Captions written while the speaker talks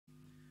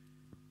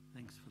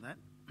Thanks for that.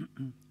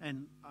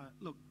 And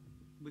look,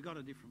 we got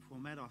a different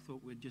format. I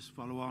thought we'd just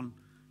follow on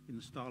in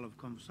the style of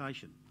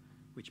conversation,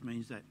 which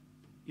means that,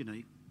 you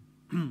know,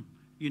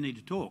 you need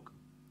to talk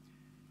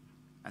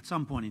at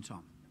some point in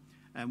time.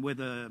 And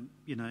whether,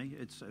 you know,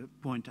 it's a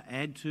point to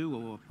add to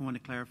or a point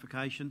of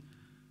clarification,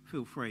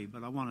 feel free.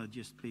 But I want to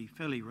just be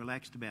fairly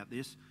relaxed about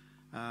this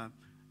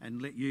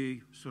and let you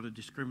sort of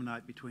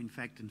discriminate between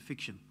fact and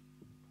fiction.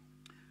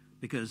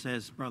 Because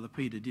as Brother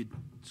Peter did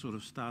sort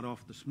of start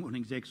off this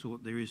morning's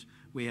exhort,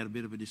 we had a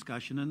bit of a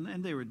discussion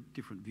and there are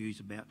different views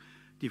about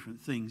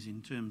different things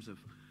in terms of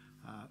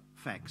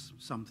facts.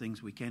 Some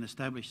things we can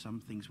establish,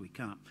 some things we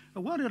can't.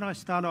 But why did I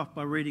start off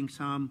by reading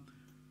Psalm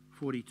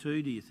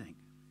 42, do you think?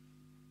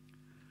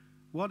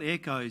 What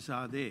echoes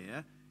are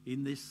there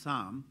in this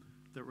psalm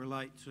that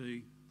relate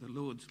to the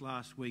Lord's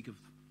last week of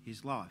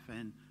his life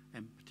and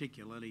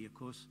particularly, of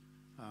course,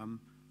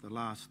 the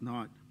last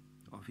night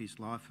of his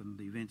life and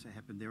the events that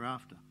happened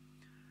thereafter?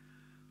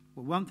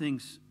 Well, one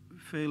thing's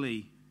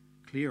fairly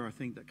clear, I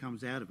think, that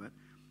comes out of it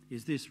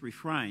is this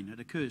refrain. It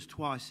occurs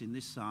twice in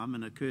this psalm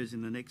and occurs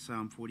in the next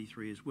Psalm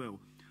 43 as well.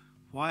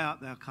 Why art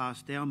thou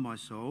cast down, my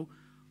soul?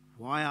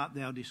 Why art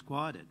thou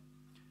disquieted?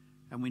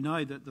 And we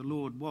know that the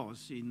Lord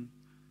was in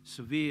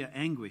severe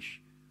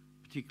anguish,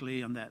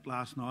 particularly on that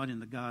last night in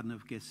the Garden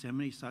of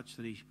Gethsemane, such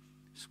that he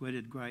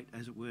sweated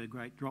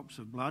great drops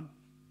of blood.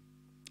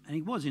 And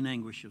he was in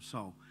anguish of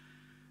soul.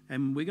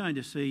 And we're going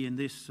to see in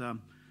this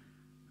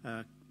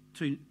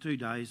two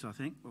days, I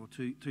think, or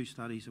two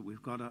studies that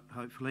we've got,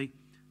 hopefully,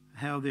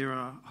 how there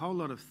are a whole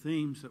lot of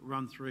themes that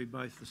run through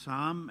both the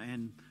psalm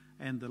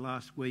and the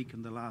last week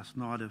and the last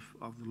night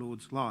of the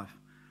Lord's life.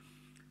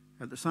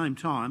 At the same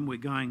time, we're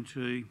going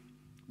to,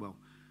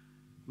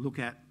 look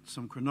at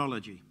some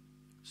chronology.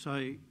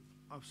 So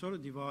I've sort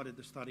of divided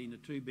the study into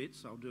two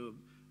bits. I'll do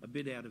a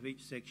bit out of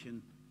each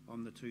section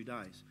on the 2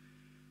 days.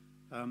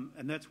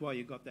 And that's why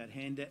you got that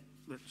handout.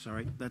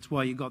 That's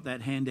why you got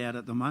that handout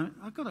at the moment.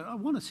 I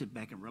want to sit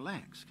back and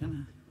relax.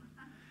 Can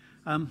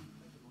I?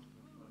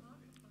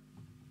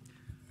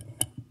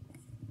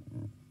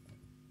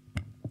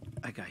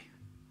 Okay,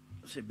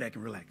 sit back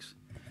and relax.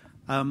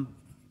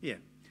 Yeah,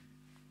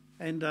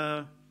 and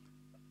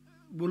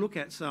we'll look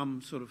at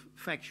some sort of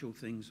factual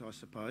things, I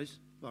suppose,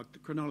 like the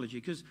chronology,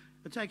 because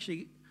it's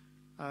actually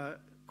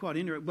quite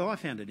interesting. Well, I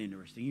found it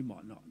interesting. You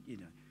might not,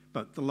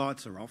 but the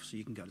lights are off, so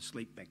you can go to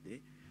sleep back there.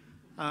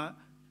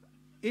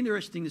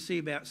 Interesting to see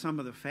about some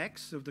of the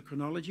facts of the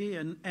chronology,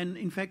 and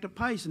in fact, it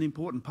plays an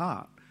important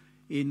part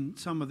in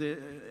some of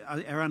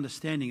our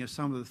understanding of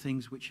some of the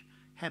things which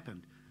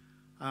happened.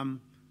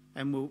 And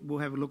we'll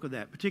have a look at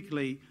that,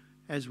 particularly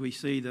as we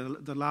see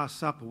the Last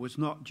Supper was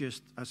not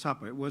just a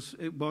supper, it was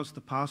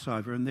the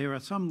Passover, and there are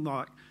some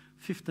like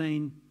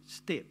 15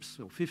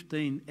 steps or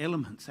 15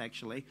 elements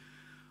actually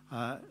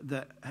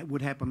that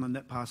would happen on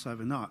that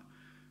Passover night,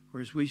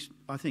 whereas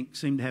I think,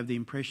 seem to have the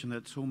impression that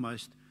it's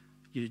almost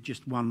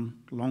just one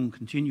long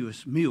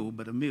continuous meal,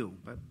 but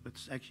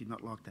it's actually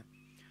not like that.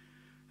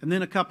 And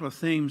then a couple of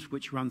themes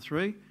which run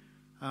through.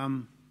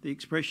 The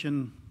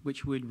expression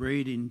which we'd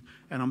read in,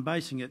 and I'm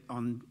basing it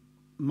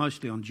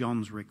mostly on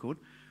John's record,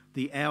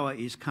 the hour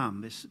is come.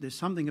 There's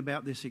something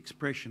about this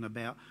expression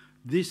about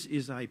this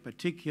is a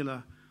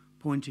particular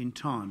point in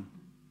time.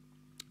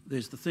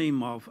 There's the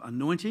theme of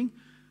anointing.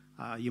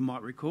 You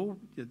might recall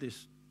that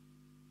there's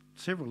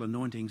several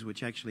anointings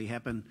which actually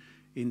happen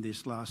in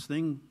this last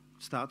thing.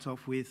 Starts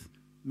off with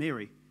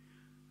Mary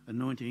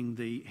anointing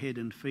the head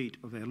and feet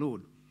of our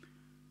Lord.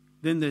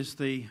 Then there's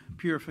the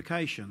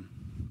purification,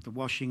 the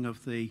washing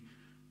of the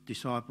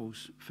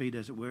disciples' feet,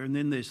 as it were, and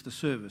then there's the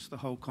service, the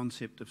whole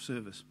concept of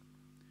service.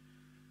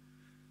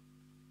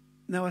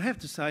 Now, I'd have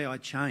to say I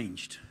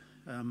changed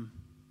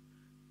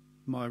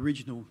my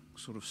original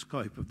sort of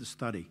scope of the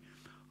study.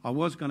 I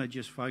was going to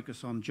just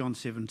focus on John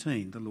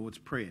 17, the Lord's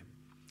Prayer,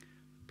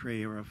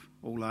 prayer of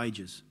all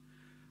ages.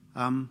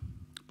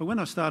 But when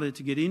I started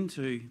to get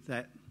into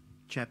that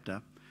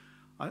chapter,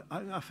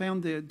 I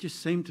found there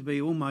just seemed to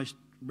be almost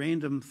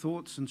random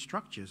thoughts and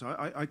structures.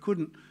 I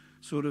couldn't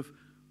sort of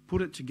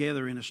put it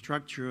together in a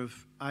structure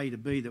of A to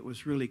B that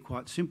was really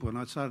quite simple, and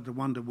I started to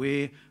wonder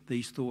where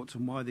these thoughts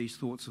and why these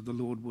thoughts of the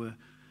Lord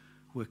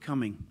were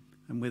coming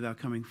and where they were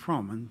coming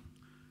from. And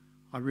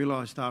I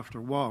realised after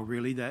a while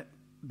really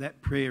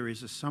that prayer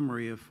is a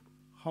summary of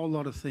a whole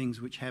lot of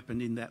things which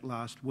happened in that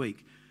last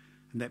week.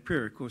 And that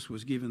prayer, of course,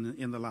 was given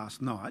in the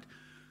last night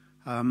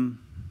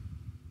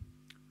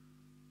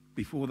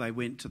before they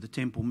went to the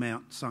Temple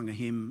Mount, sung a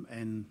hymn,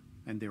 and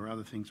there were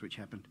other things which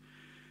happened.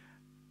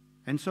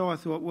 And so I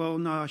thought, well,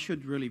 no, I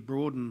should really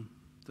broaden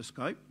the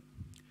scope,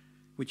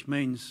 which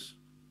means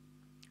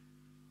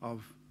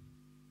I've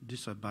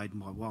disobeyed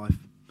my wife,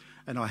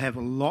 and I have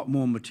a lot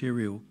more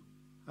material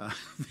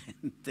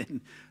than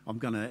I'm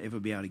going to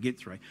ever be able to get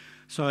through.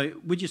 So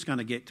we're just going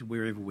to get to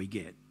wherever we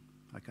get,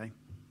 okay?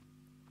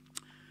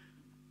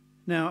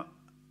 Now,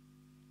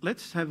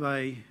 let's have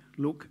a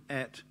look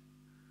at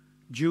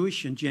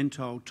Jewish and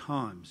Gentile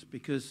times,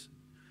 because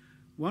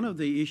one of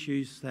the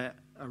issues that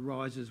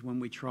arises when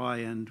we try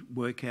and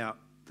work out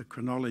the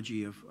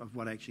chronology of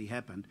what actually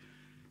happened,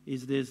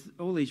 is there's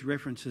all these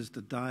references to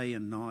day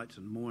and night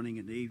and morning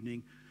and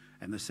evening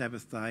and the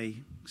Sabbath day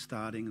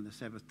starting and the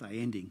Sabbath day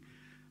ending.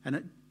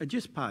 And it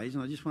just pays,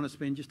 and I just want to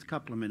spend just a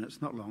couple of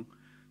minutes, not long,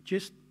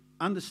 just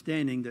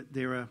understanding that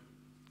there are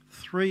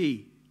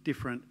 3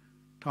 different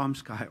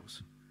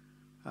timescales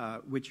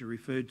which are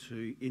referred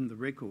to in the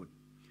record.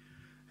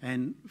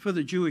 And for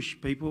the Jewish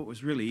people, it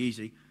was really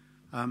easy.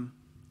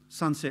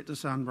 Sunset to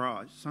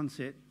sunrise.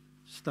 Sunset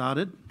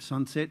started,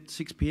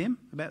 6 p.m,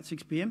 about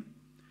 6 p.m,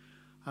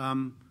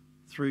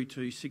 through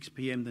to 6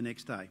 p.m. the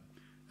next day.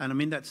 And I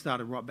mean, that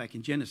started right back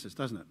in Genesis,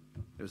 doesn't it?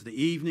 It was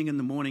the evening and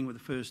the morning were the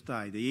first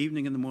day, the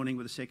evening and the morning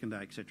were the second day,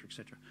 etc.,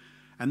 etc.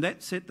 And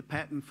that set the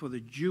pattern for the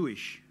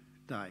Jewish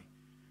day.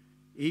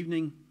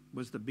 Evening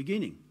was the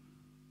beginning.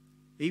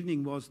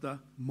 Evening was the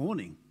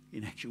morning,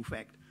 in actual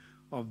fact,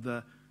 of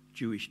the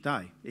Jewish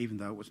day, even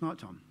though it was night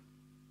time.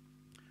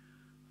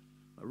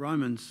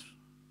 Romans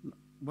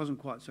wasn't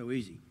quite so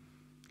easy.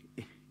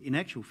 In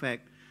actual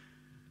fact,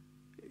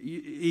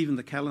 even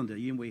the calendar,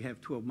 we have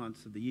 12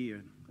 months of the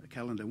year, a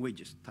calendar, and we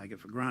just take it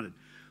for granted.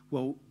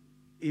 Well,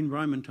 in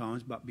Roman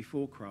times, but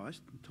before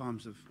Christ,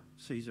 times of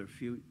Caesar, a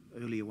few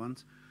earlier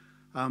ones,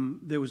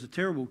 there was a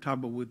terrible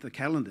trouble with the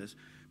calendars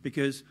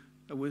because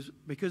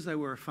they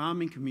were a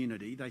farming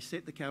community. They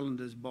set the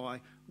calendars by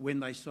when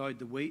they sowed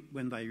the wheat,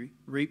 when they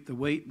reaped the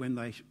wheat, when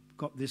they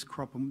got this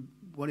crop and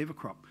whatever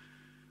crop,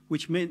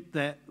 which meant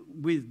that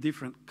with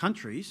different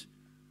countries,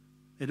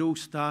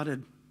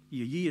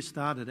 your year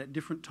started at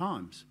different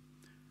times.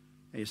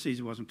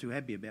 Caesar wasn't too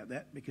happy about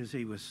that because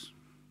he was,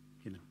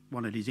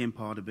 wanted his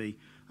empire to be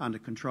under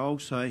control,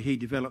 so he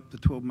developed the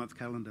 12-month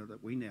calendar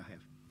that we now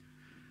have.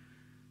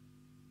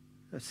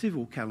 A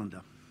civil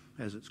calendar,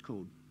 as it's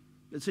called.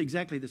 It's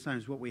exactly the same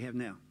as what we have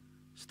now.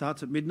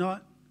 Starts at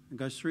midnight and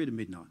goes through to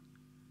midnight.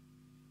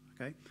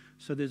 Okay?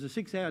 So there's a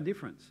 6-hour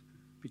difference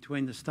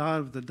between the start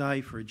of the day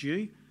for a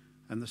Jew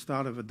and the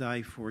start of a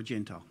day for a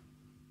Gentile.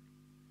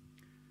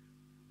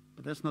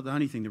 But that's not the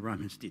only thing the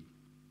Romans did.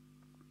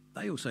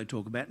 They also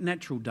talk about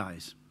natural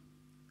days.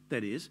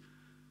 That is,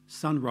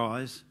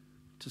 sunrise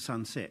to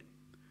sunset.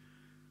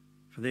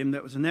 For them,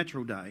 that was a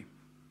natural day.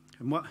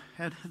 And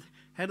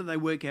how did they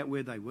work out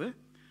where they were?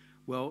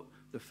 Well,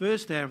 the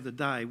first hour of the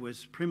day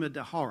was prima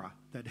de hora.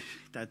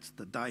 That's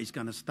the day's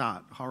going to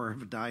start. Horror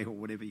of a day, or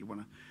however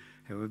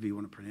you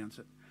want to pronounce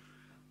it.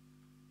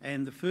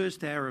 And the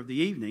first hour of the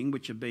evening,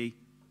 which would be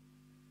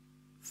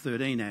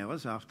 13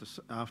 hours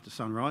after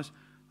sunrise,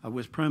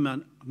 was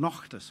prima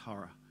noctis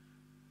hora.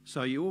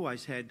 So you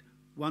always had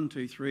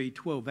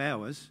 12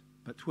 hours,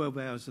 but 12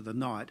 hours of the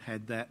night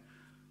had that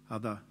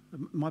other...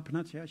 My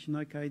pronunciation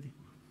okay?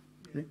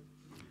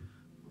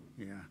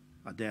 Yeah,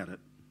 I doubt it.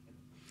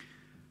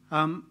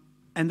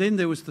 And then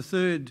there was the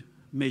third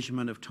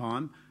measurement of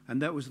time,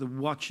 and that was the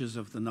watches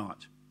of the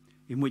night,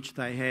 in which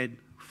they had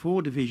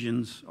 4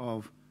 divisions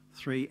of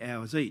 3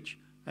 hours each.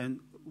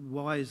 And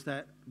why is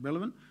that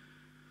relevant?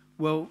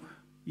 Well,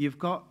 you've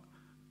got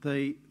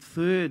the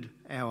third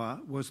hour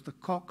was the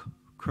cock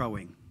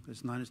crowing.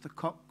 It's known as the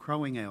cock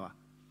crowing hour.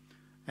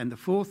 And the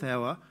fourth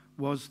hour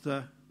was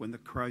when the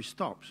crow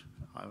stopped.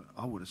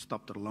 I would have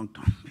stopped it a long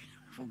time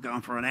before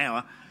going for an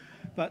hour.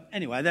 But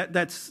anyway,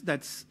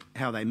 that's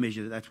how they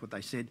measured it. That's what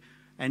they said.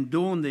 And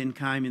dawn then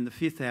came in the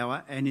 5th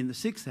hour, and in the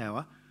 6th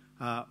hour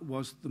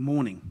was the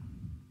morning,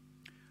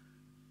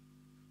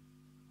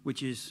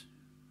 which is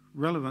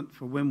relevant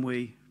for when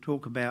we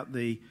talk about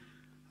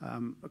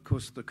of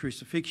course, the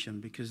crucifixion,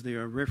 because there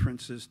are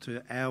references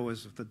to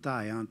hours of the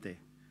day, aren't there?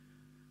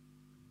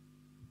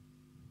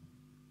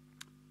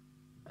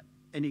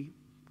 Any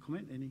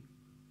comment? Any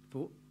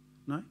thought?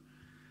 No?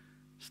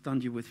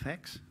 Stunned you with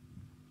facts?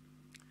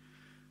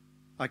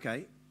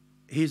 Okay,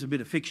 here's a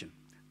bit of fiction.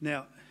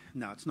 Now,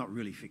 no, it's not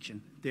really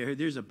fiction.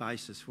 There's a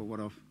basis for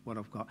what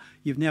I've got.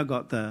 You've now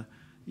got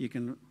you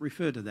can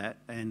refer to that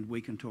and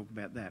we can talk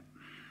about that.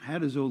 How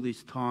does all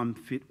this time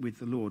fit with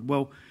the Lord?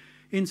 Well,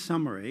 in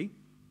summary,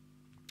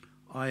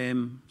 I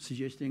am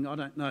suggesting, I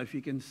don't know if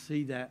you can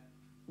see that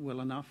well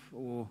enough,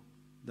 or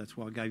that's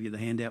why I gave you the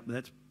handout, but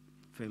that's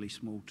fairly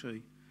small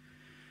too.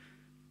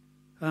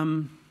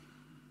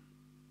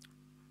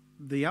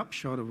 The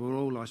upshot of it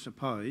all, I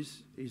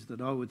suppose, is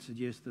that I would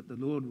suggest that the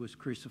Lord was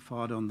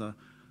crucified on the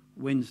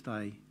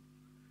Wednesday,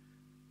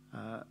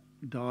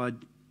 died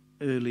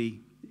early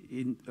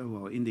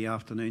in the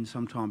afternoon,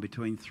 sometime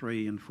between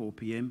 3 and 4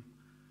 p.m,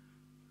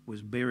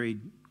 was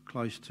buried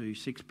close to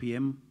 6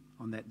 p.m.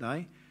 on that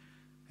day,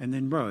 and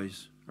then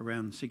rose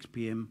around 6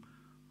 p.m.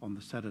 on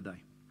the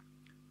Saturday.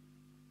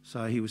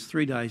 So he was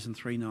 3 days and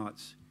 3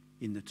 nights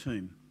in the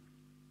tomb.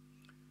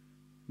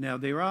 Now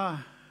there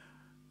are,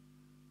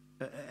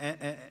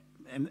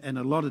 and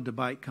a lot of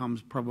debate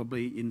comes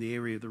probably in the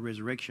area of the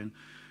resurrection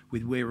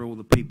with where all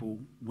the people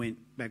went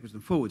backwards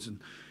and forwards. And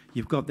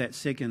you've got that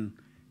second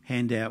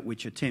handout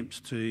which attempts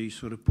to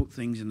sort of put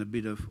things in a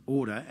bit of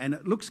order. And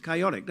it looks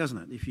chaotic, doesn't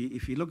it?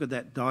 If you look at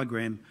that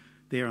diagram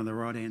there on the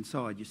right-hand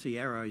side, you see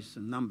arrows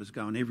and numbers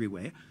going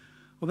everywhere.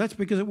 Well, that's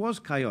because it was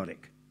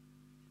chaotic.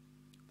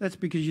 That's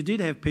because you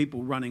did have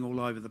people running all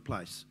over the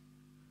place.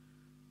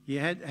 You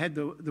had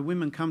the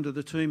women come to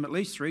the tomb at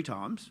least 3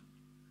 times.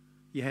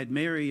 You had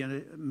Mary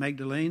and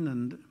Magdalene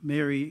and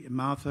Mary,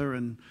 Martha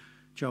and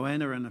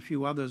Joanna and a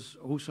few others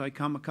also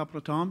come a couple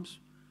of times.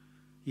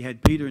 You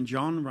had Peter and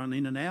John run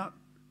in and out.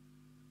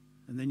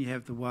 And then you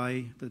have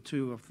the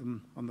 2 of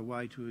them on the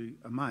way to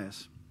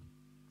Emmaus.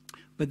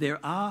 But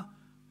there are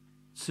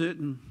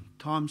certain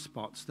time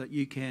spots that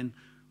you can,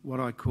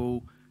 what I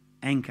call,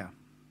 anchor.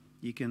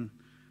 You can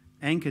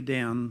anchor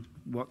down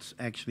what's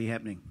actually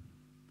happening.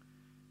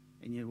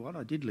 And you know what?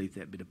 I did leave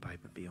that bit of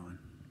paper behind.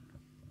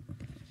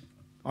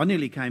 I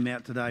nearly came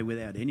out today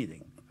without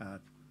anything.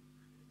 That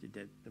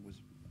was,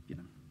 you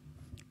know.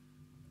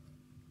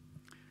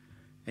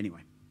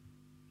 Anyway,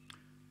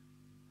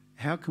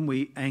 how can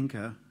we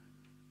anchor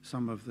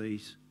some of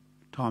these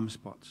time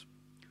spots?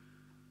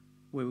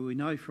 Well, we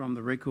know from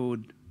the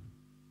record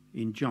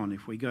in John,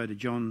 if we go to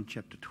John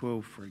chapter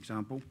 12, for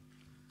example,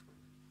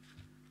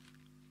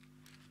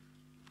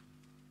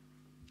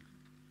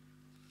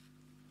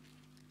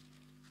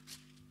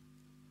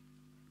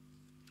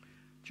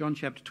 John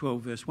chapter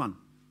 12, verse 1.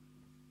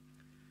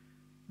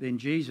 Then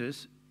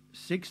Jesus,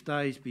 6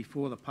 days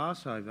before the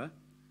Passover,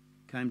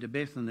 came to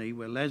Bethany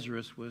where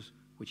Lazarus was,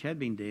 which had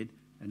been dead,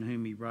 and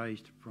whom he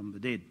raised from the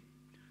dead.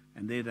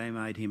 And there they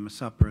made him a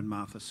supper, and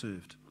Martha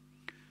served.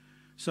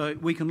 So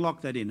we can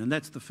lock that in, and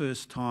that's the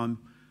first time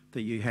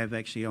that you have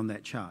actually on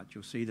that chart.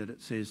 You'll see that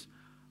it says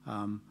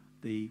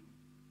they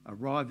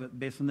arrive at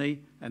Bethany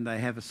and they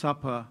have a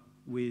supper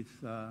with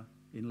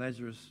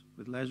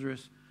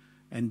Lazarus,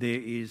 and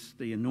there is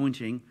the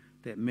anointing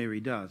that Mary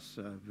does,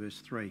 verse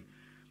 3.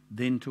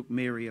 Then took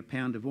Mary a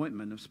pound of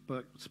ointment of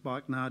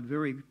spikenard,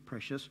 very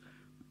precious,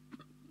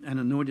 and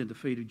anointed the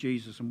feet of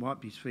Jesus and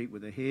wiped his feet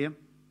with her hair,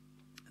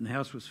 and the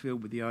house was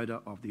filled with the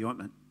odour of the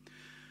ointment.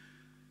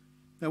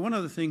 Now, one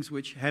of the things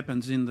which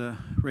happens in the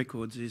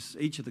records is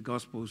each of the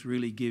Gospels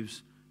really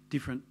gives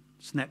different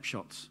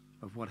snapshots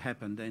of what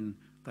happened, and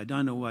they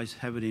don't always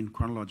have it in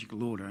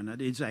chronological order, and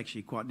it is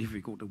actually quite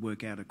difficult to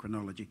work out a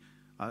chronology.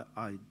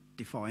 I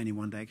defy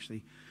anyone to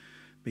actually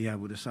be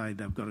able to say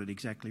they've got it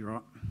exactly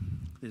right.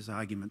 There's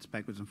arguments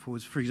backwards and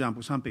forwards. For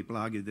example, some people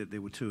argue that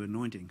there were 2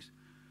 anointings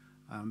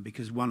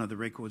because one of the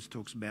records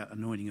talks about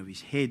anointing of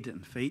his head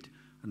and feet,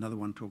 another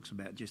one talks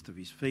about just of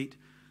his feet,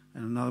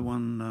 and another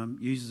one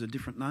uses a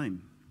different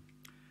name.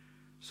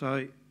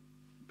 So,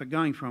 but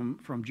going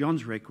from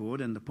John's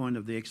record, and the point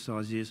of the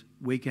exercise is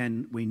we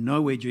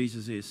know where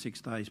Jesus is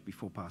 6 days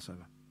before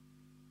Passover.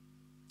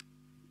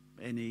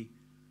 Any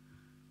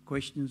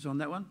questions on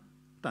that one?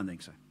 Don't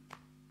think so.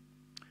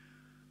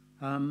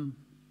 And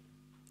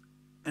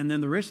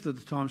then the rest of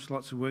the time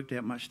slots are worked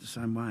out much the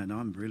same way, and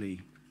I'm going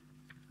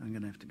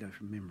to have to go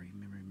from memory.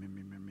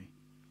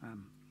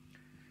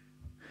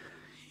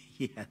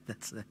 Yeah,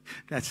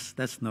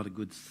 that's not a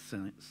good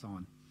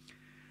sign.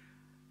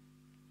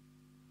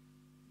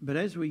 But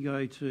as we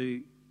go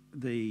to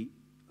the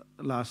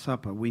Last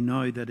Supper, we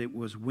know that it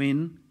was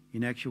when,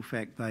 in actual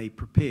fact, they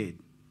prepared.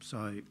 So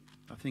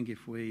I think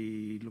if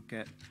we look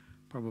at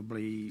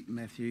probably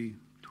Matthew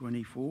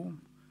 24,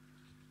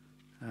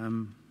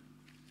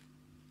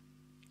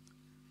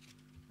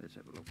 let's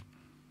have a look.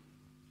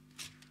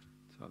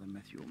 It's either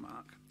Matthew or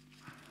Mark.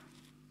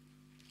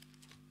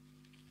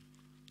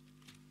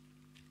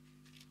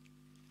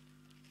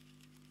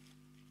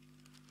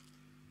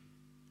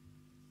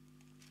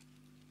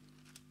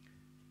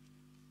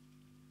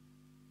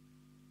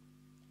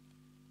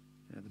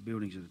 The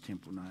buildings of the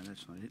temple, no,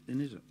 that's not it then,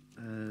 is it?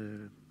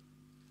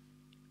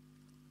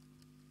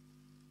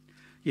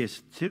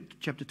 Yes,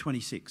 chapter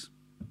 26.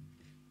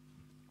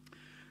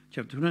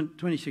 Chapter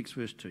 26,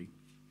 verse 2.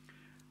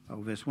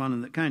 Verse 1,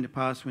 and it came to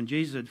pass when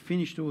Jesus had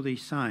finished all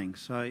these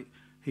sayings, so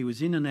he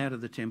was in and out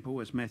of the temple,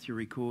 as Matthew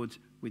records,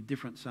 with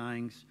different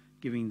sayings,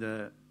 giving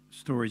the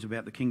stories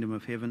about the kingdom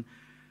of heaven.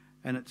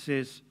 And it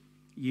says,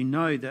 you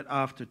know that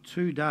after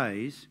 2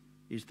 days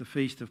is the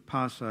feast of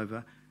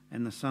Passover,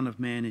 and the Son of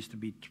Man is to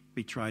be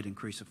betrayed and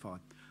crucified.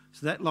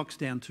 So that locks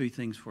down 2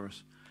 things for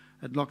us.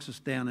 It locks us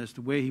down as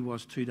to where he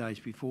was 2 days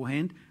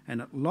beforehand, and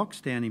it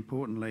locks down,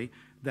 importantly,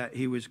 that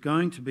he was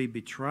going to be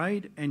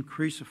betrayed and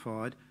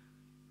crucified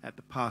at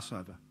the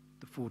Passover,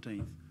 the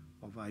 14th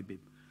of Abib.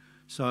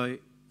 So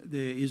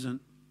there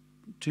isn't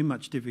too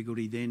much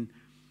difficulty then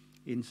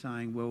in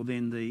saying, well,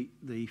 then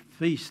the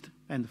feast,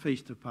 and the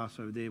feast of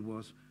Passover there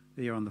was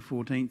there on the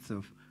 14th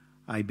of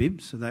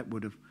Abib, so that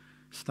would have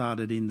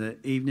started in the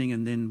evening,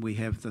 and then we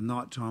have the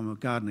night time of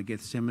Garden of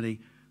Gethsemane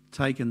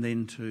taken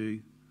then to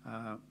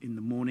in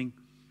the morning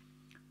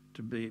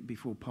to be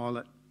before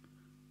Pilate,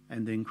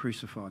 and then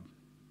crucified.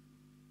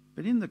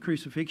 But in the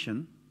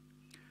crucifixion,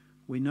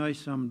 we know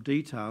some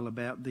detail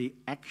about the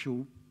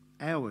actual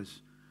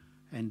hours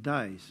and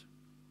days.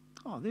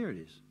 Oh, there it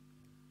is.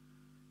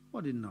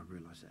 Why didn't I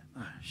realise that?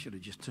 Oh, I should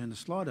have just turned the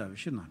slide over,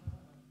 shouldn't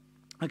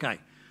I? Okay.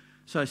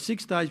 So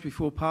 6 days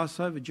before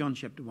Passover, John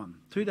chapter 1.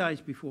 2 days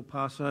before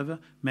Passover,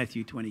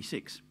 Matthew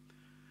 26.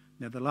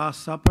 Now the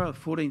Last Supper, the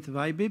 14th of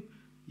Abib,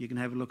 you can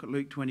have a look at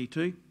Luke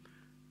 22.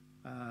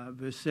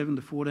 verse 7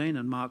 to 14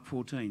 and Mark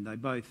 14. They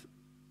both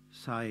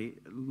say,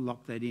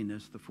 lock that in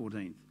as the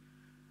 14th.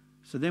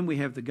 So then we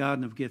have the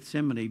Garden of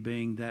Gethsemane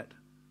being that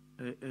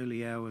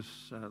early hours,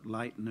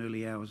 late and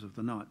early hours of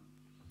the night.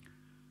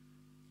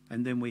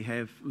 And then we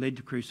have led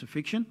to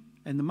crucifixion.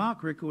 And the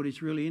Mark record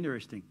is really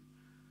interesting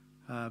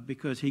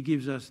because he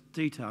gives us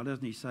detail,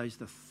 doesn't he? He says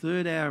the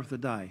 3rd hour of the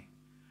day,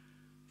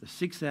 the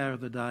 6th hour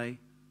of the day,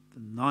 the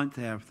 9th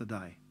hour of the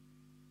day.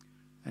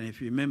 And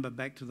if you remember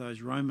back to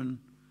those Roman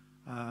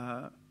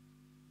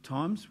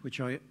times, which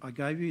I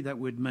gave you, that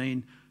would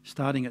mean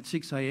starting at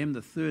 6 a.m,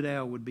 the 3rd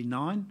hour would be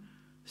 9,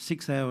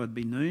 6th hour would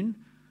be noon,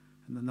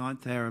 and the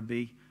 9th hour would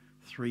be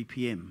 3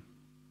 p.m.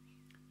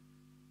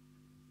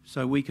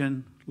 So we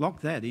can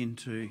lock that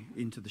into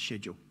the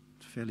schedule.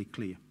 It's fairly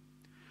clear.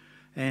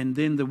 And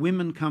then the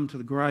women come to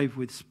the grave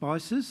with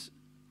spices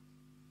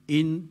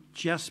in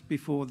just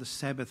before the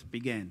Sabbath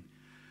began.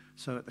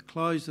 So at the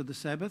close of the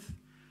Sabbath,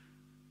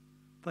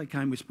 they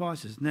came with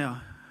spices.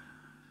 Now,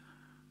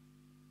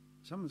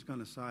 someone's going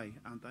to say,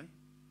 aren't they?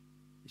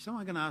 Is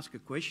someone going to ask a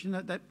question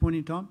at that point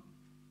in time?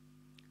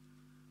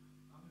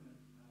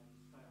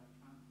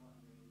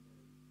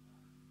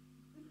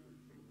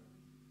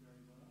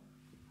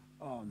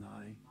 Oh, no.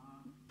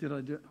 Did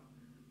I do it?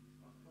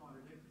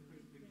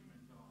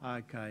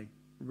 Okay.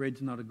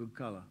 Red's not a good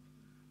colour.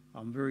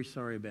 I'm very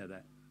sorry about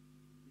that.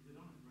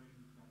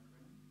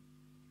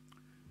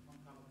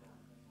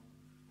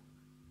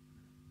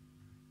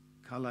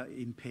 Colour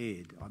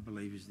impaired, I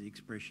believe is the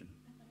expression.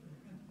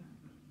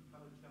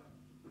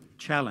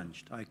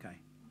 Challenged, okay.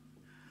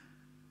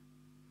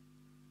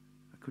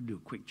 I could do a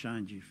quick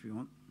change if you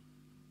want.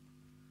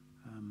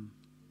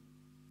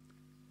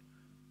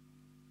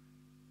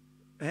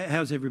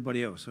 How's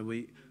everybody else? Are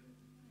we,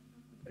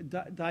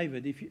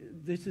 David? If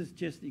this is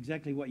just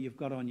exactly what you've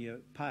got on your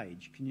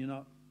page, can you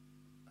not?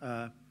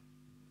 I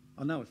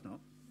know it's not.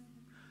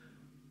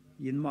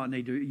 You might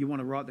need to. You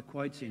want to write the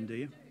quotes in, do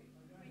you?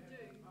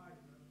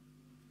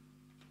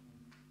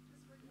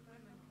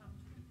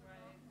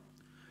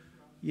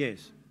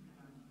 Yes.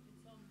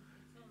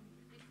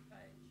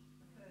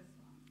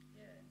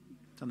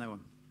 It's on that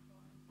one.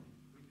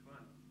 Which one?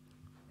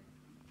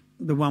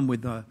 The one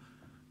with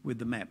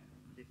the map.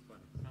 This one.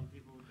 Some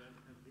people don't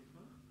have this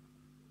one.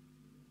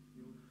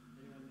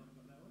 Anyone not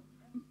got that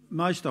one?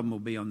 Most of them will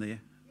be on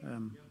there.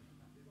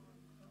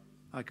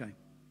 Okay.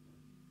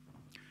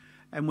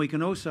 And we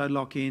can also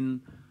lock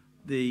in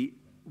the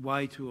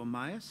way to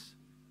Emmaus.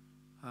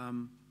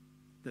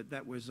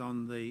 That was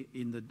on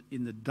in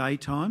the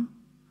daytime,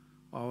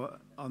 or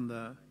on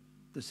the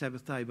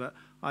Sabbath day. But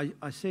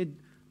I said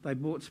they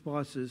bought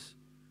spices,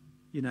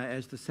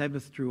 as the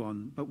Sabbath drew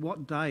on. But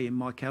what day in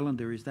my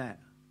calendar is that?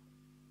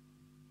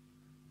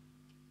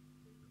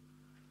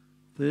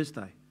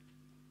 Thursday.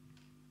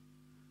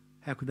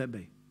 How could that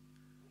be?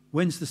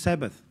 When's the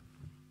Sabbath?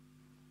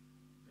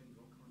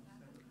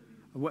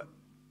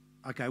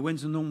 Okay,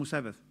 when's the normal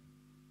Sabbath?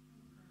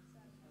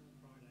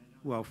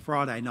 Well,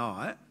 Friday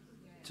night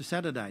to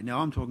Saturday. Now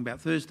I'm talking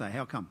about Thursday.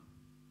 How come?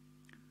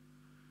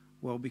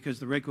 Well, because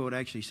the record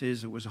actually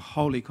says it was a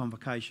holy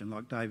convocation,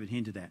 like David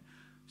hinted at.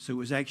 So it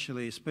was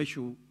actually a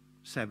special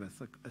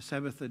Sabbath, a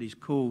Sabbath that is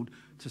called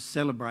to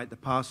celebrate the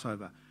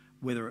Passover.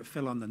 Whether it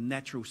fell on the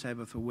natural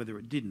Sabbath or whether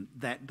it didn't,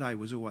 that day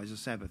was always a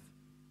Sabbath,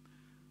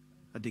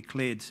 a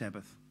declared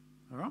Sabbath.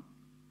 All right?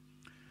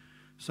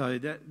 So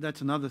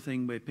that's another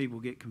thing where people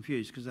get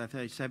confused because they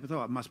say Sabbath,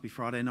 it must be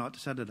Friday night to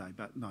Saturday.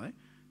 But no,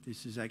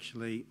 this is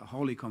actually a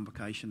holy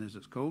convocation, as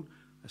it's called,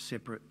 a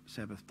separate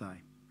Sabbath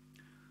day.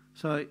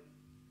 So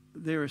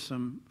there are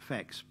some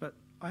facts, but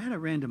I had a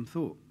random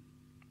thought.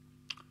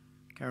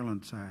 Carolyn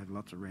would say I have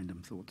lots of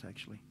random thoughts,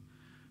 actually.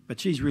 But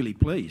she's really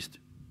pleased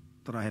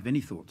that I have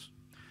any thoughts.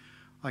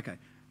 Okay,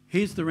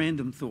 here's the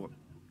random thought.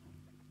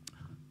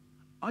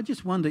 I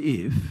just wonder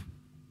if,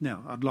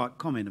 now I'd like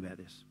comment about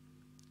this.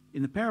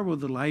 In the parable of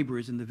the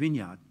labourers in the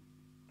vineyard,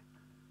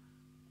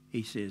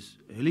 he says,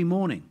 early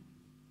morning,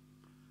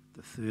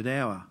 the 3rd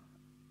hour,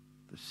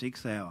 the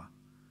 6th hour,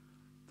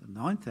 the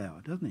 9th hour,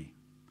 doesn't he?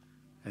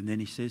 And then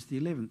he says the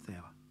 11th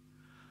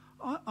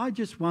hour. I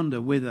just wonder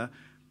whether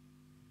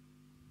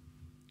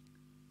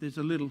there's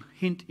a little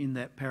hint in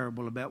that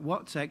parable about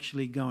what's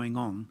actually going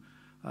on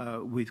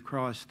with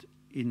Christ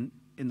in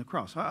the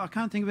cross. I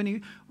can't think of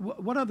any.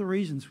 What other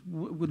reasons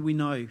would we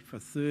know for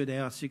 3rd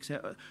hour, 6th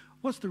hour?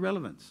 What's the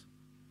relevance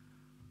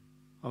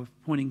of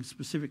pointing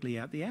specifically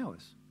out the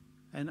hours?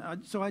 And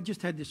so I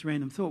just had this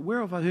random thought.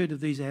 Where have I heard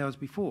of these hours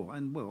before?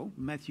 And, well,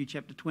 Matthew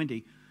chapter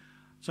 20.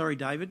 Sorry,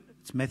 David.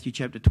 It's Matthew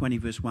chapter 20,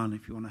 verse 1,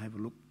 if you want to have a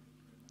look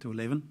to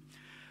 11.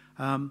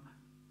 And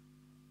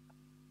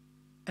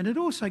it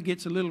also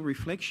gets a little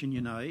reflection,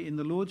 in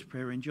the Lord's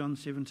Prayer in John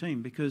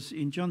 17, because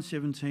in John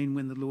 17,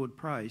 when the Lord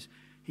prays,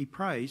 he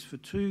prays for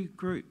two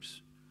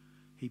groups.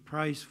 He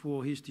prays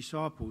for his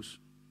disciples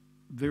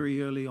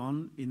very early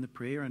on in the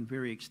prayer and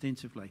very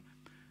extensively.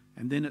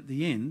 And then at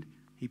the end,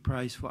 he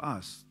prays for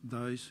us,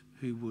 those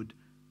who would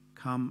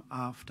come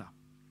after.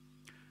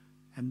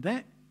 And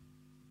that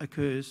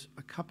occurs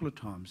a couple of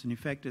times. And in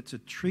fact, it's a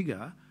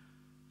trigger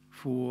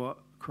for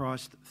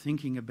Christ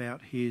thinking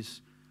about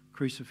his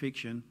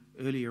crucifixion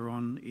earlier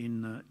on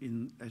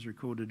in as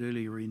recorded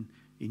earlier in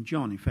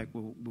John. In fact,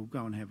 we'll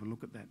go and have a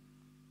look at that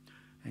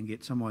and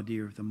get some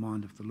idea of the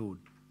mind of the Lord.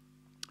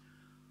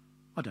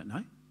 I don't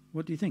know.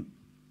 What do you think?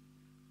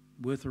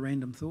 Worth a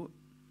random thought?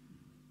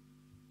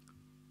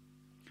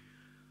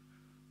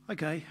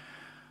 Okay,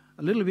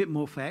 a little bit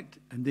more fact,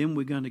 and then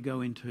we're going to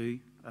go into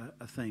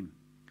a theme.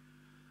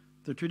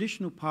 The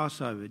traditional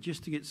Passover,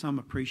 just to get some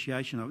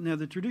appreciation of it. Now,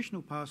 the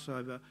traditional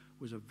Passover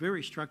was a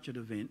very structured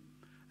event,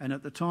 and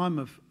at the time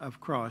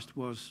of Christ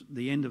was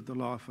the end of the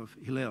life of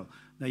Hillel.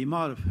 Now, you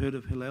might have heard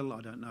of Hillel.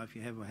 I don't know if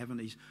you have or haven't.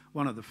 He's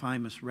one of the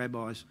famous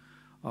rabbis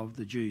of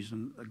the Jews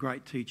and a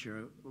great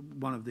teacher,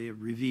 one of their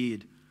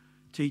revered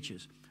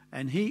teachers.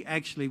 And he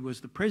actually was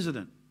the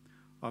president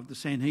of the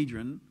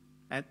Sanhedrin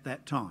at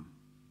that time.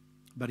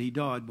 But he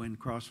died when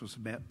Christ was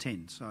about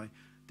 10, so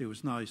there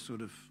was no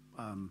sort of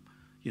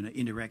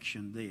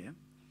interaction there.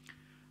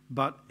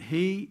 But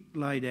he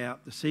laid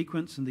out the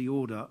sequence and the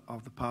order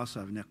of the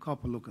Passover. Now,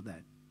 cop a look at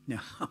that.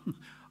 Now,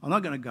 I'm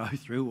not going to go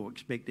through or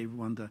expect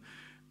everyone to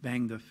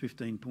bang the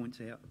 15 points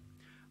out.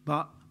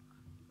 But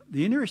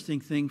the interesting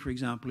thing, for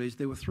example, is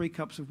there were 3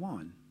 cups of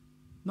wine,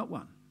 not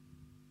one.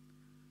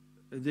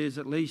 There's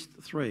at least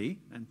 3,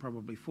 and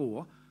probably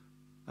 4,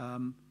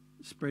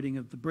 spreading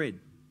of the bread.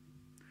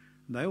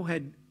 They all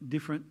had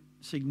different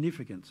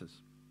significances.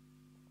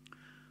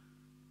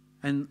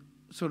 And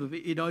sort of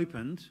it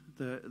opened,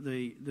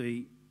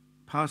 the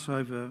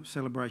Passover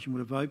celebration would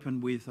have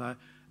opened with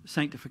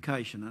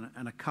sanctification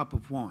and a cup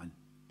of wine,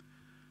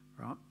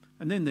 right?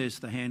 And then there's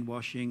the hand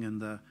washing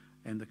and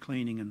the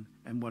cleaning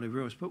and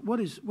whatever else. But what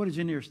is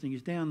interesting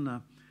is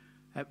down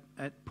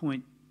at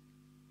point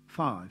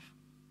 5,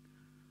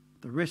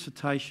 the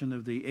recitation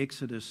of the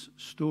Exodus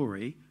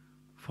story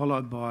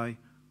followed by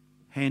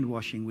hand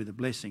washing with a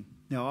blessing.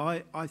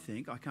 Now, I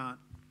think, I can't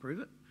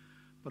prove it,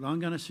 but I'm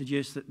going to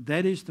suggest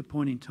that is the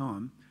point in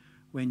time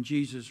when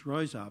Jesus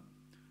rose up,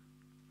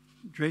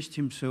 dressed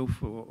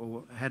himself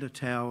or had a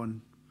towel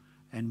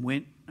and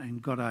went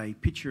and got a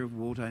pitcher of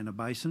water in a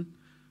basin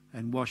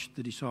and washed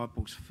the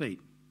disciples'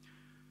 feet.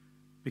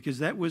 Because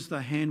that was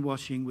the hand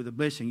washing with a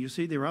blessing. You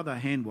see, there are other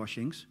hand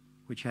washings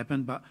which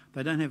happen, but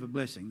they don't have a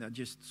blessing. They're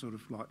just sort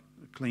of like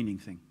a cleaning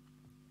thing.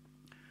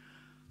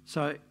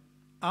 So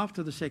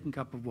after the second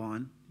cup of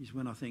wine is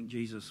when I think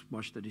Jesus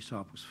washed the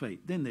disciples'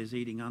 feet. Then there's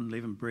eating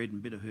unleavened bread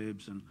and bitter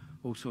herbs and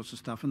all sorts of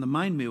stuff. And the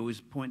main meal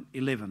is point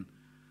 11.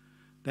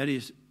 That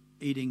is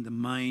eating the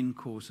main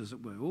course, as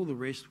it were. All the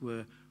rest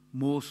were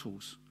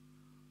morsels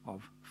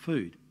of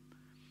food.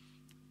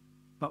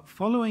 But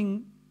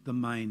following the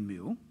main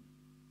meal,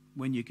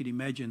 when you could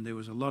imagine there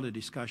was a lot of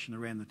discussion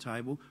around the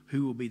table,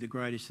 who will be the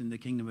greatest in the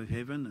kingdom of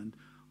heaven and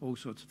all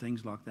sorts of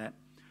things like that,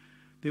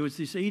 there was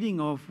this eating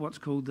of what's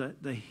called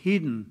the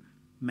hidden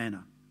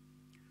manna.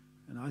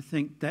 And I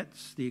think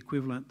that's the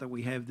equivalent that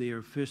we have there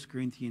of 1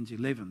 Corinthians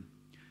 11.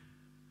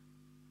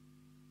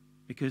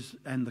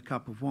 And the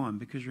cup of wine.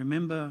 Because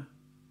remember,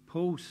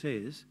 Paul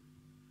says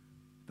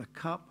the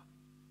cup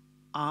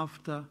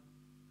after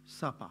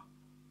supper,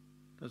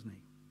 doesn't he?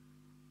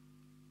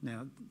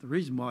 Now, the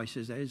reason why he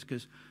says that is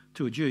because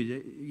to a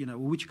Jew, well,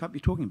 which cup are you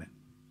talking about?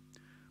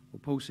 Well,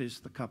 Paul says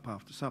the cup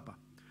after supper.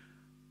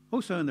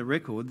 Also in the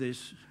record,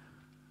 there's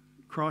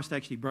Christ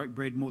actually broke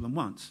bread more than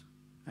once.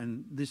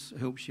 And this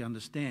helps you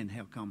understand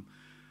how come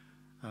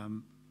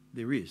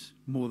there is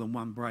more than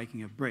one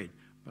breaking of bread.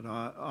 But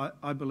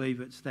I believe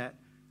it's that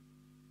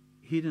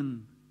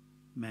hidden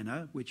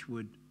manna which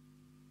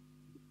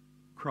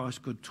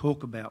Christ could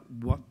talk about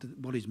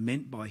what is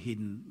meant by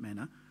hidden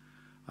manna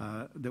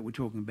that we're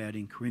talking about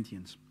in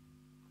Corinthians.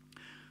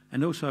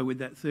 And also with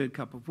that third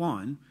cup of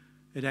wine,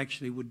 it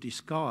actually would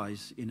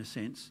disguise, in a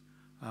sense,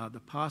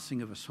 the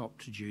passing of a sop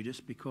to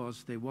Judas,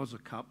 because there was a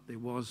cup, there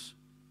was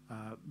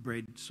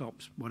bread,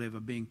 sops, whatever,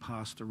 being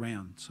passed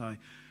around. So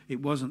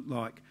it wasn't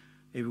like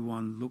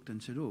everyone looked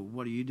and said, "Oh,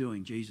 what are you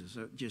doing, Jesus?"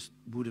 It just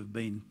would have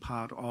been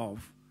part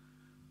of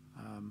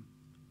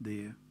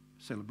their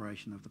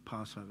celebration of the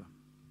Passover.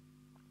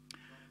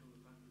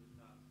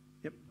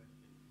 Yep.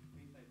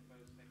 When you say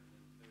first, second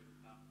and third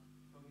cup,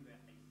 talking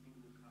about a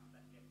single cup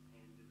that gets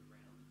handed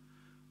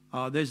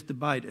around? There's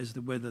debate as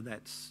to whether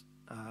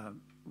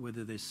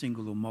whether they're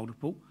single or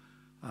multiple.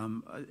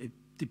 It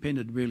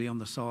depended really on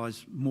the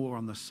size, more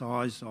on the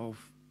size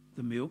of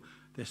the meal.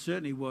 There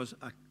certainly it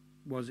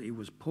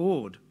was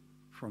poured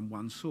from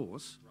one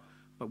source, right.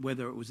 But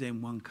whether it was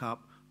then one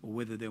cup or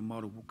whether there were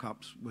multiple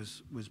cups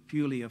was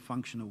purely a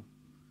functional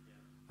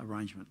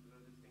arrangement. I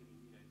was just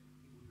thinking,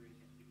 people drink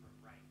at different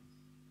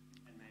rates,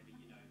 and maybe,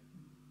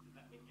 does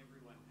that mean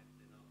everyone has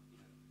to not,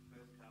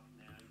 first cup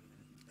now,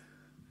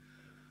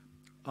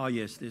 Oh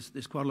yes,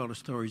 there's quite a lot of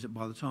stories that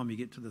by the time you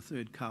get to the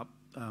third cup,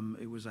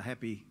 it was a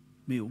happy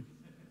meal.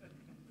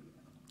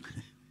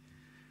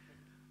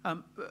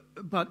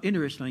 But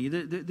interestingly,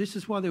 this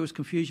is why there was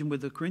confusion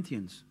with the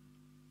Corinthians.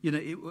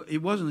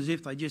 It wasn't as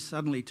if they just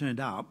suddenly turned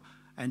up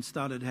and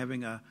started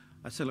having a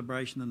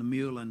celebration and a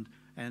meal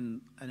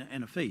and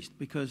a feast,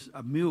 because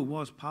a meal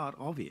was part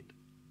of it.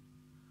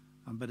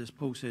 But as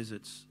Paul says,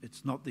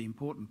 it's not the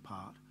important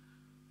part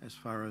as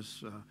far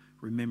as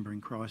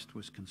remembering Christ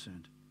was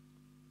concerned.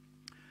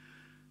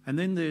 And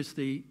then there's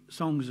the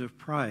songs of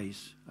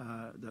praise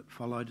that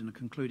followed in a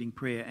concluding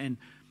prayer.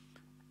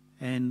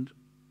 And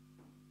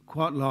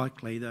quite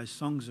likely those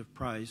songs of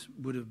praise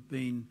would have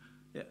been,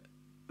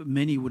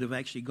 many would have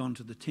actually gone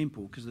to the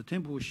temple, because the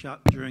temple was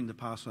shut during the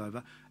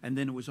Passover, and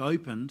then it was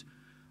opened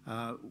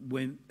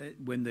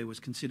when there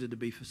was considered to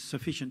be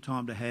sufficient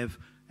time to have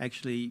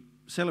actually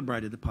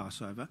celebrated the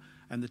Passover,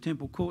 and the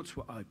temple courts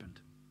were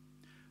opened.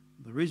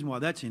 The reason why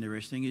that's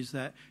interesting is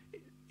that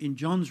in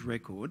John's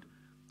record,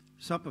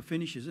 supper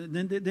finishes, and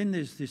then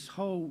there's this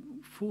whole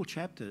 4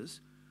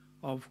 chapters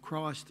of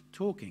Christ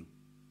talking.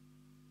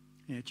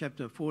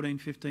 Chapter 14,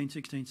 15,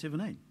 16,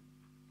 17.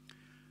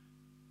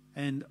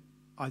 And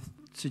I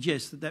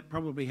suggest that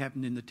probably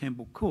happened in the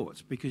temple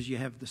courts, because you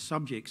have the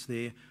subjects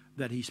there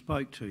that he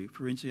spoke to.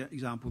 For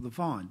example, the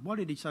vine. Why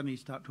did he suddenly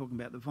start talking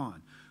about the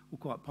vine? Well,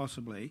 quite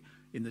possibly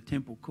in the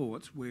temple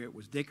courts, where it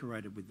was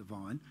decorated with the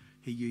vine,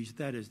 he used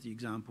that as the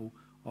example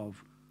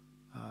of,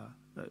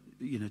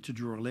 to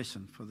draw a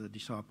lesson for the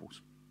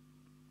disciples.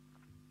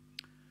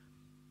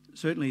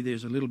 Certainly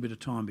there's a little bit of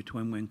time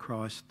between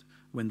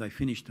when they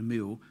finished the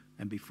meal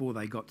and before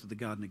they got to the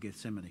Garden of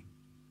Gethsemane.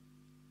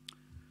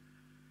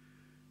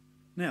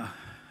 Now,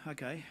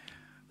 okay,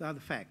 they are the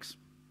facts.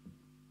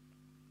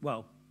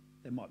 Well,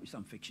 there might be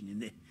some fiction in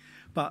there.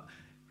 But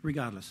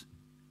regardless,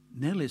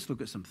 now let's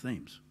look at some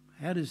themes.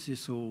 How does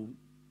this all,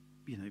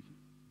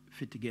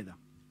 fit together?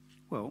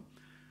 Well,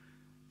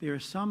 there are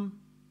some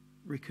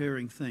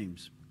recurring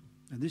themes,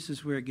 and this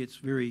is where it gets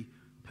very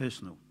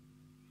personal.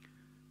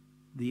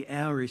 The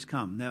hour is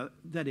come. Now,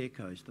 that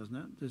echoes, doesn't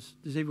it?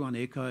 Does everyone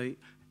echo?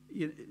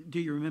 Do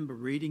you remember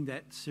reading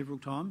that several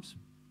times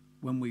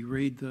when we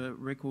read the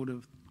record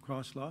of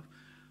Christ's life?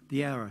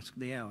 The hour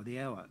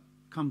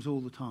comes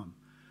all the time.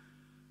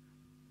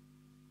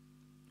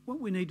 What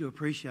we need to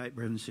appreciate,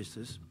 brothers and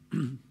sisters,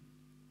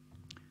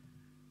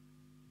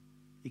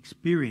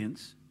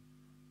 experiencing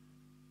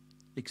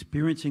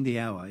the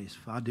hour is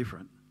far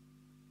different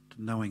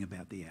to knowing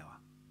about the hour.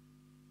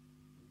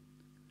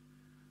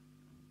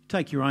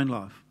 Take your own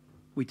life.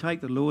 We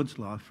take the Lord's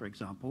life, for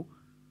example,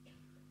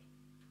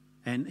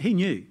 and he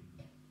knew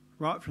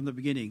right from the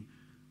beginning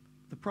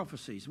the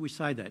prophecies. We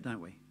say that,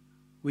 don't we?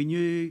 He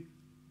knew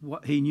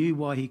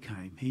why he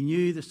came. He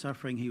knew the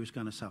suffering he was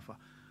going to suffer.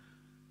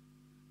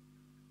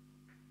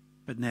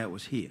 But now it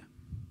was here.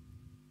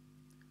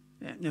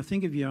 Now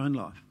think of your own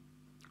life.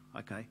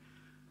 Okay.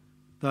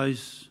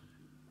 Those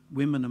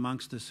women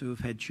amongst us who have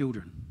had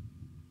children.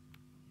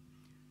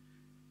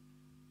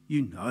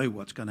 You know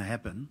what's going to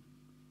happen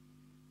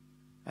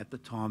at the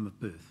time of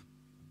birth.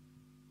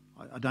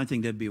 I don't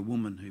think there'd be a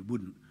woman who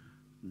wouldn't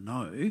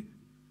know.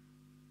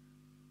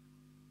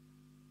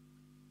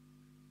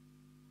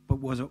 But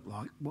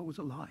what was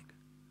it like?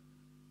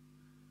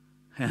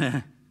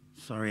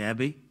 Sorry,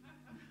 Abby.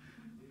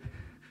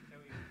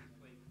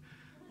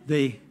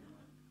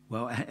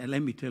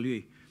 Let me tell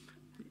you,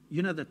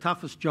 the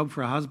toughest job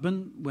for a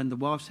husband when the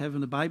wife's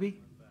having a baby,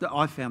 that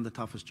I found the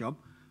toughest job,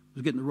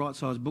 was getting the right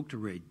size book to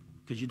read,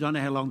 because you don't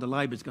know how long the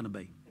labour's going to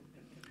be.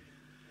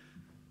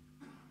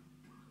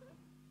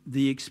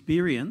 The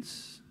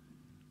experience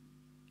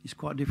is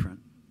quite different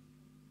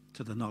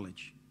to the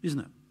knowledge,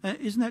 isn't it?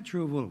 Isn't that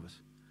true of all of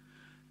us?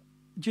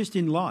 Just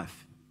in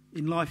life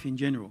in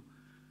general,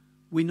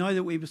 we know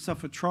that we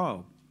suffer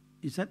trial.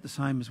 Is that the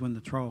same as when the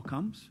trial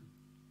comes?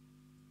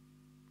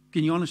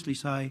 Can you honestly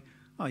say,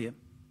 oh, yep,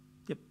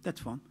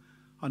 that's fine.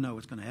 I know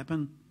what's going to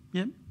happen.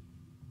 Yep,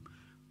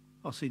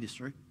 I'll see this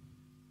through.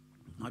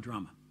 No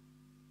drama.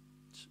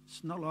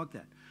 It's not like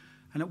that.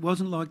 And it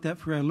wasn't like that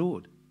for our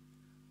Lord.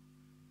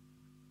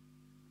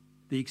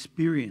 The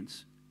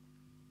experience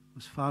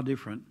was far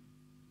different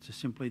to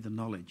simply the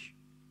knowledge.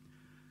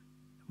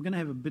 We're going to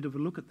have a bit of a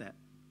look at that.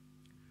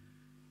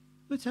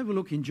 Let's have a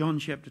look in John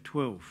chapter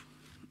 12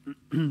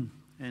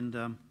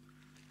 and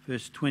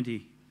verse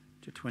 20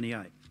 to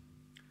 28.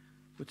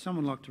 Would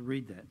someone like to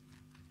read that?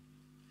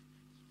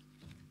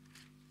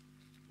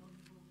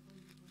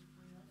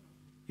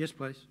 Yes,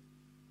 please.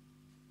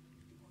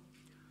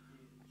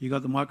 You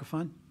got the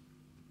microphone?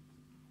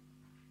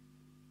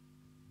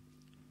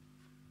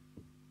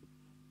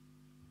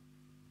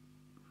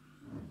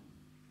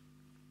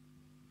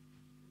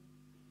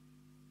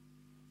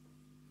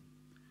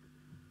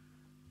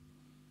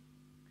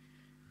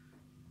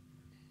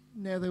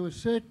 Now there were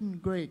certain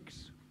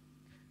Greeks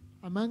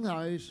among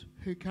those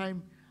who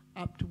came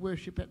up to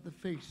worship at the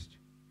feast.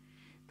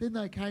 Then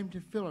they came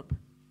to Philip,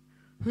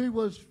 who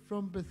was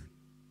from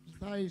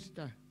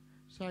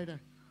Bethsaida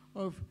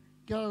of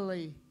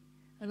Galilee,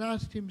 and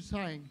asked him,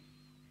 saying,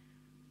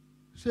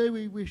 Sir,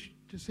 we wish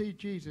to see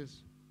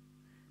Jesus.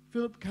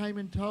 Philip came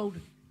and told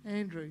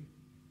Andrew,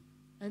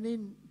 and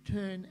in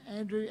turn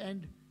Andrew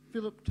and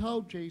Philip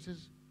told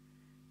Jesus,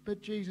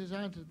 but Jesus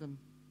answered them,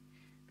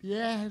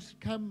 The hour has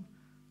come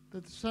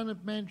that the Son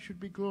of Man should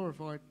be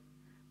glorified.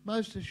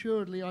 Most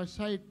assuredly I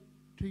say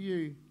to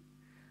you,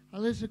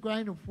 Unless a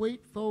grain of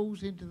wheat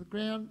falls into the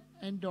ground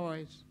and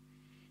dies,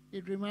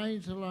 it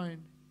remains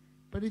alone.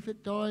 But if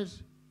it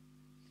dies,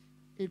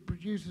 it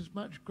produces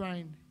much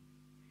grain.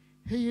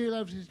 He who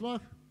loves his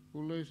life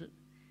will lose it,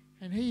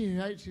 and he who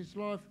hates his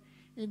life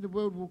in the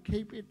world will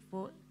keep it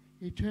for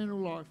eternal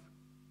life.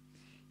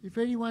 If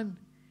anyone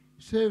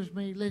serves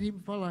me, let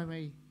him follow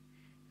me,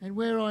 and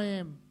where I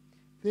am,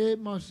 there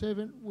my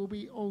servant will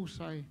be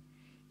also.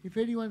 If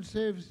anyone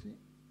serves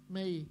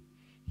me,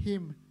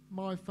 him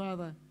my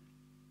Father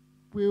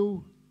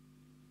will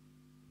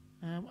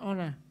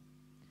honour.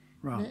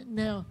 Right.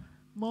 Now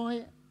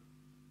my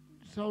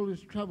soul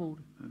is troubled,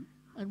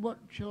 and what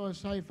shall I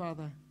say,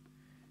 Father?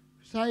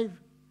 Save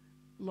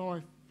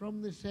life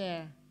from this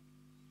hour.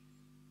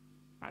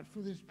 But for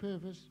this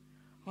purpose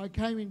I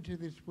came into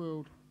this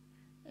world.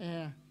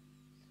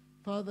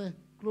 Father,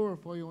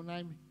 glorify your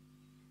name.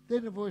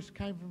 Then a voice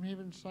came from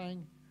heaven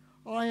saying,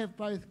 I have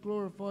both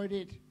glorified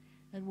it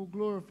and will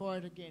glorify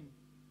it again.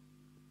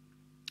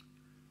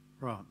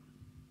 Right.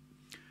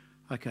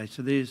 Okay,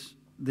 so there's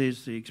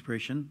the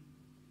expression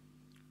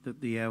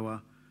that the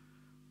hour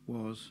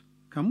was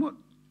come. What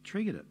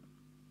triggered it?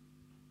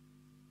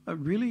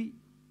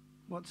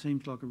 What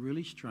seems like a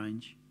really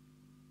strange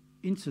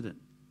incident.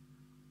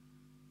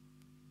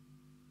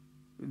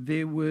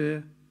 There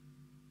were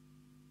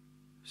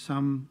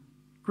some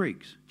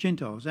Greeks,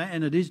 Gentiles,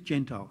 and it is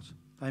Gentiles.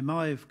 They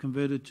may have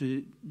converted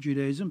to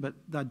Judaism, but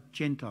they're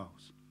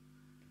Gentiles.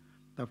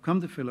 They've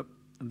come to Philip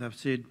and they've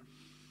said,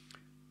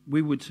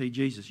 we would see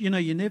Jesus. You know,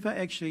 you never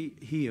actually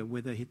hear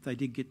whether they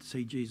did get to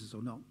see Jesus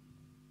or not.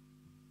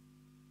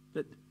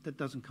 That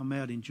doesn't come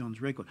out in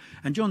John's record.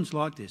 And John's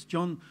like this.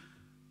 John's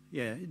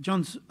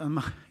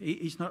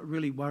he's not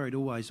really worried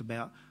always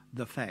about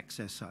the facts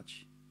as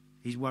such.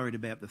 He's worried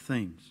about the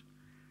themes.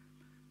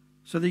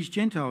 So these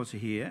Gentiles are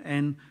here,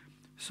 and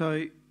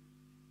so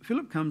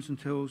Philip comes and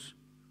tells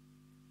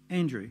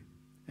Andrew,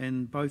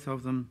 and both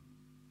of them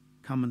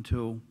come and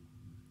tell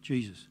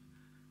Jesus.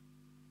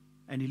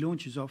 And he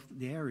launches off that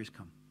the hour has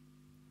come.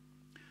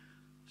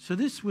 So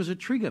this was a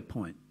trigger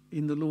point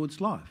in the Lord's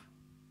life,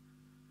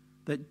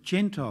 that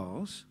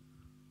Gentiles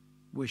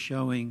were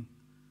showing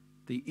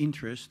the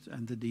interest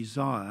and the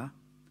desire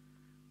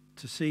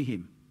to see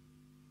him.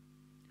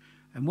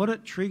 And what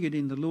it triggered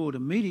in the Lord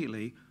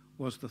immediately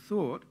was the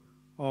thought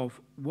of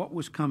what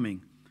was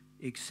coming,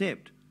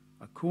 except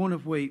a corn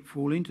of wheat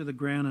fall into the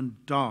ground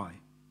and die.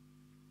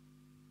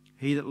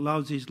 He that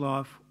loves his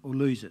life will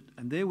lose it.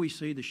 And there we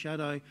see the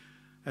shadow,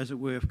 as it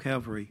were, of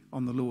Calvary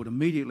on the Lord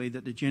immediately,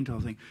 that the Gentile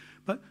thing.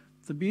 But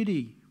the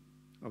beauty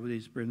of it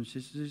is, brothers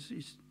and sisters,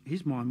 is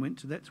his mind went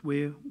to that's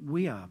where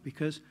we are,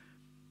 because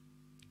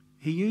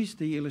he used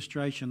the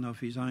illustration of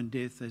his own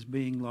death as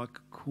being like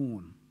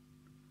corn,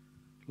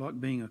 like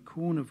being a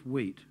corn of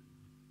wheat.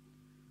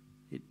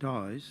 It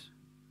dies,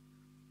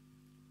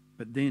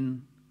 but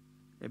then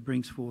it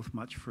brings forth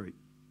much fruit.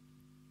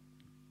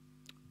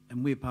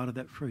 And we're part of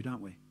that fruit,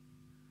 aren't we?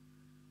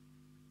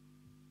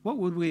 What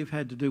would we have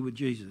had to do with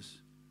Jesus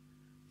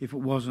if it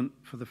wasn't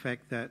for the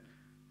fact that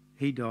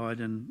he died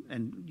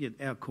and yet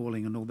our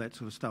calling and all that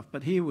sort of stuff?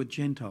 But here were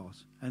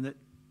Gentiles, and that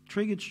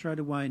triggered straight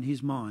away in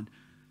his mind,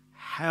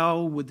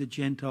 how would the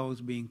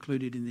Gentiles be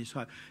included in this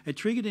hope? It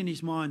triggered in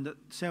his mind that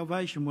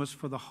salvation was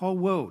for the whole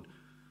world.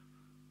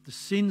 The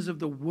sins of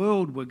the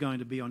world were going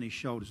to be on his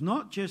shoulders,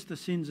 not just the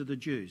sins of the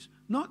Jews,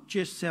 not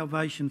just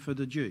salvation for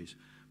the Jews,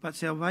 but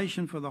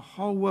salvation for the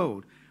whole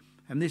world.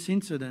 And this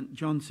incident,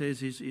 John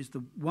says, is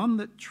the one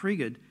that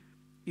triggered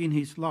in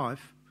his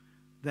life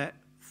that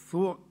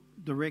thought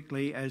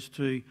directly as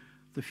to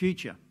the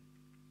future.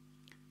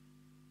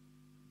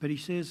 But he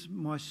says,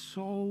 my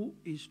soul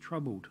is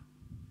troubled.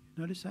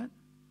 Notice that?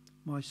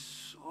 My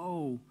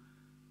soul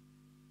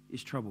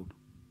is troubled.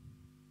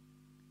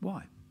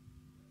 Why?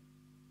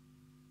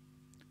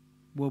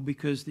 Well,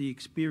 because the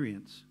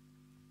experience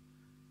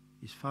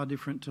is far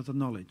different to the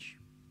knowledge.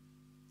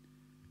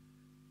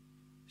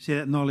 See,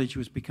 that knowledge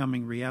was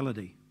becoming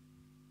reality,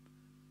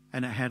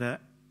 and it had a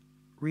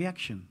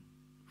reaction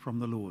from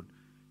the Lord.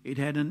 It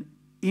had an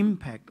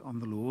impact on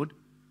the Lord,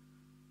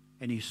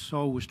 and his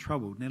soul was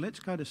troubled. Now let's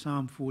go to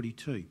Psalm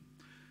 42.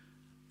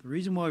 The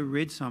reason why we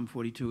read Psalm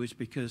 42 is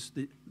because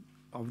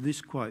of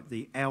this quote,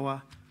 the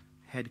hour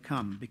had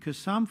come. Because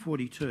Psalm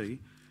 42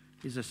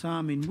 is a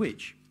psalm in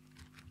which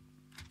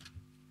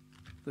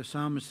the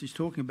psalmist is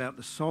talking about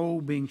the soul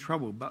being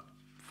troubled, but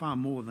far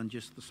more than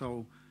just the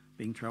soul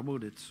being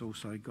troubled. It's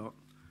also got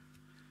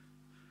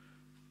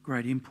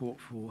great import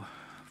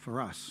for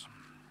us.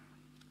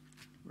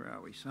 Where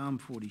are we? Psalm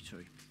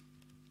 42.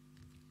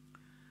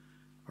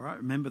 All right,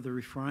 remember the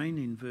refrain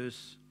in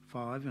verse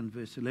 5 and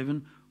verse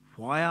 11.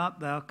 Why art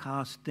thou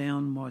cast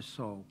down, my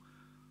soul?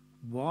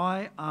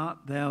 Why art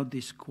thou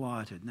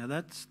disquieted? Now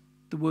that's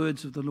the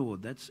words of the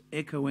Lord. That's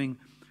echoing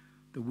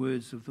the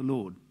words of the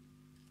Lord.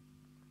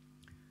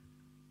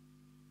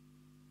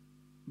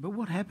 But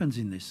what happens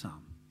in this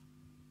psalm?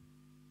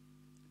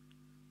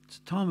 It's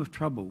a time of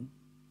trouble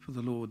for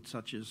the Lord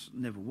such as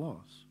never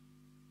was.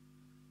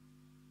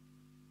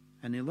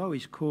 And although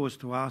he's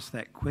caused to ask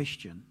that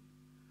question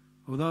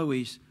although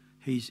he's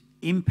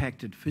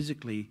impacted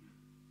physically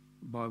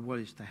by what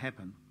is to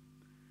happen,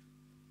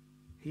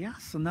 he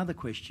asks another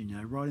question,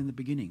 right in the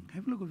beginning.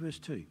 Have a look at verse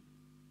 2.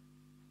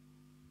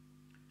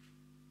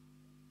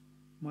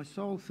 My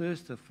soul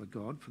thirsteth for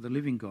God, for the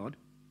living God.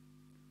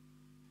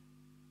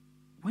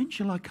 When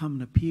shall I come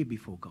and appear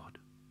before God?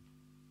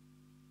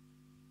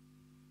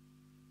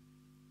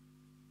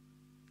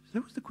 So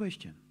that was the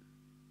question.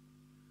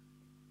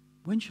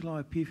 When shall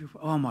I appear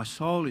before? Oh, my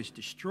soul is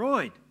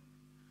destroyed.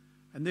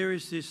 And there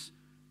is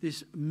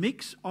this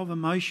mix of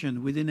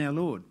emotion within our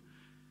Lord.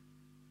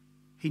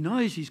 He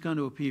knows he's going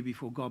to appear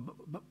before God,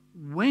 but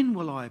when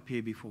will I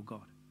appear before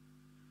God?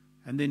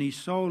 And then his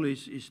soul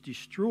is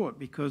distraught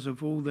because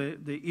of all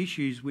the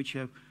issues which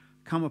have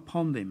come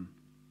upon them,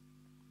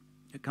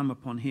 come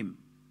upon him.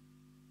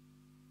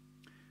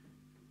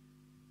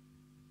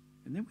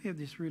 And then we have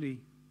this really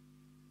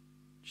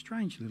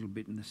strange little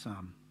bit in the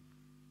psalm.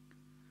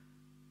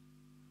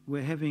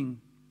 We're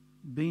having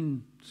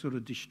been sort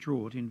of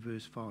distraught in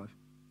verse 5.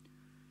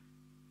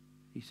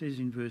 He says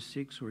in verse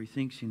 6, or he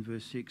thinks in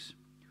verse 6,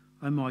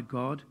 "Oh my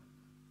God,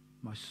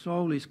 my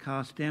soul is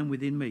cast down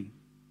within me."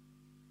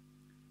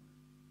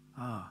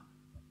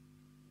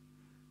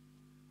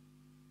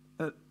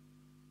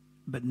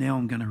 But now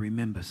I'm going to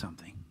remember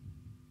something.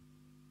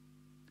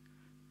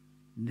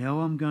 Now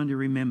I'm going to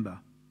remember.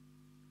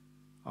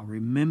 I'll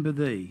remember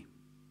thee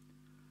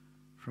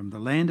from the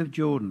land of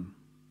Jordan,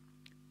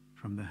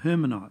 from the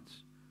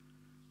Hermonites,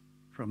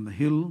 from the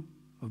hill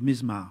of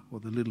Mizmah, or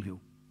the little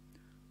hill.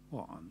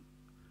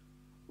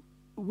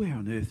 Where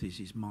on earth is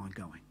his mind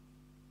going?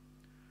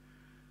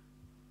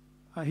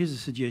 Here's a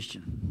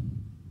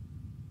suggestion.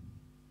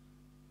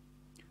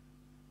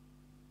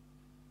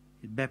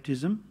 His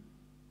baptism,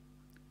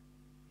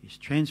 his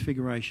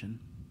transfiguration,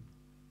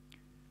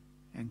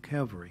 and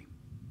Calvary.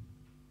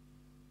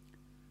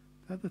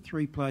 They're the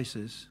three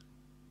places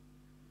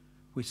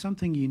where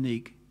something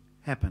unique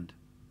happened.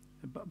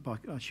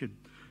 I should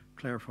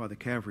clarify the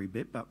Calvary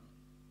bit, but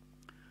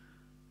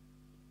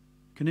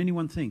can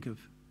anyone think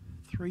of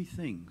three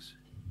things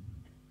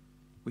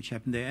which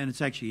happened there? And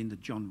it's actually in the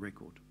John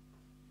record.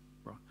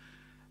 Right.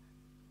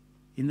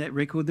 In that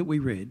record that we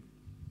read,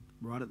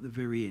 right at the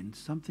very end,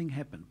 something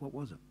happened. What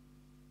was it?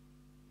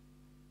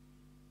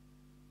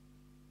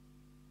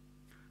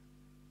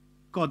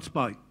 God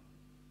spoke.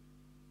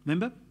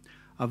 Remember?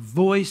 A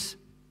voice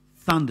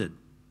thundered.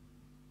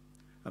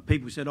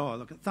 People said, "Oh,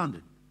 look, it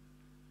thundered."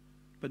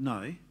 But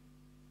no,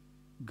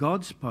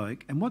 God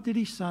spoke. And what did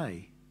he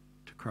say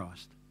to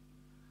Christ?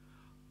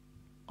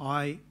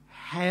 "I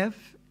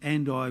have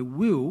and I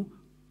will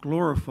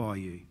glorify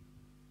you."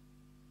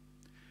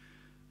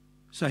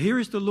 So here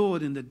is the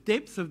Lord in the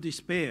depth of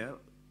despair.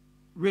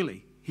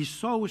 Really, his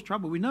soul was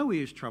troubled. We know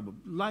he was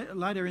troubled.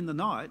 Later in the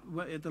night,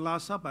 at the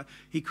Last Supper,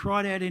 he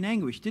cried out in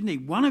anguish, didn't he?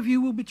 "One of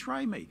you will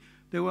betray me."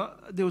 There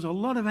was a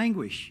lot of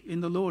anguish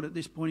in the Lord at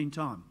this point in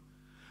time.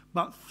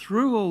 But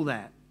through all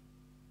that,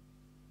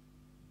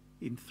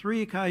 in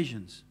 3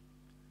 occasions,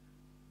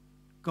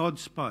 God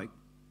spoke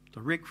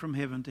direct from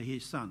heaven to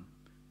his Son.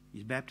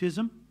 His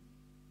baptism,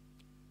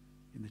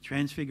 in the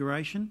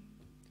transfiguration,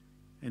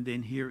 and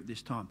then here at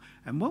this time.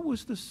 And what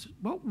was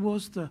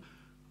the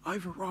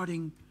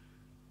overriding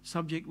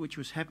subject which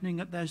was happening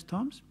at those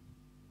times?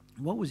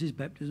 What was his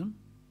baptism?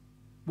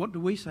 What do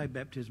we say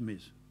baptism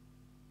is?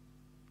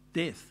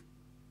 Death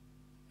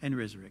and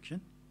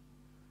resurrection.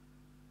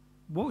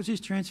 What was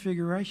his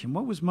transfiguration?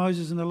 What was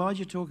Moses and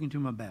Elijah talking to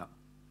him about?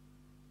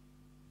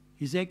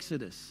 His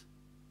exodus,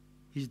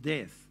 his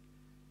death,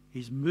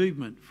 his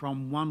movement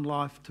from one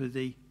life to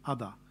the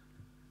other.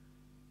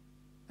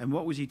 And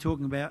what was he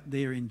talking about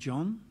there in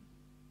John?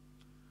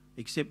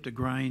 Except a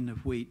grain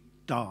of wheat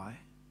die,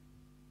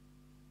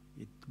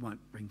 it won't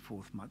bring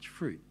forth much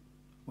fruit.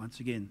 Once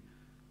again,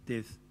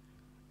 death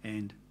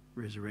and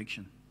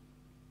resurrection.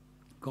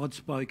 God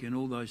spoke in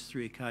all those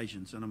 3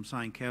 occasions, and I'm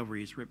saying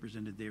Calvary is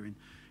represented there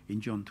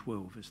in John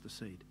 12 as the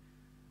seed.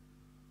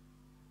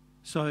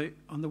 So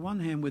on the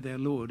one hand with our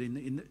Lord,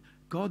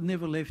 God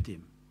never left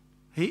him.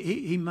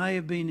 He may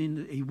have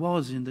been he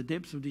was in the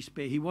depths of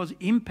despair. He was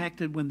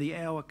impacted when the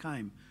hour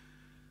came.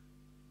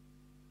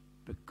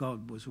 But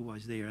God was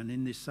always there. And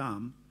in this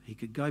psalm, he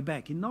could go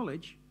back in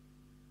knowledge,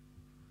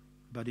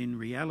 but in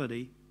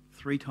reality,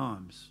 3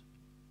 times,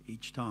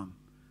 each time,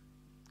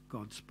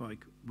 God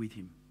spoke with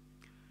him.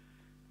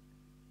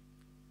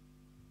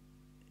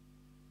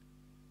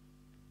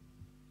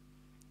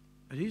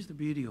 But here's the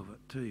beauty of it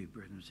too,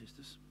 brothers and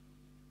sisters.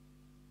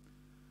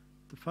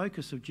 The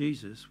focus of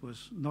Jesus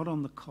was not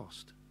on the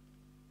cost,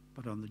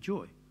 but on the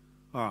joy.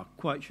 A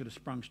quote should have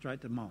sprung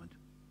straight to mind.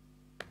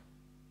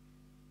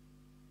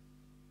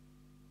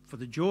 For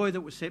the joy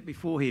that was set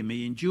before him,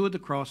 he endured the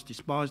cross,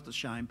 despised the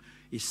shame,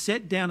 is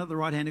set down at the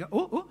right hand of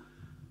God.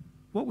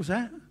 What was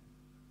that?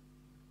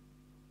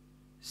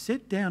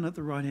 Set down at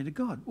the right hand of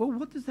God. Well,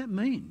 what does that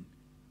mean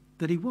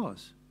that he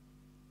was?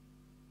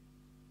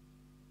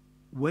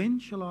 When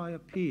shall I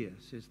appear,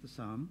 says the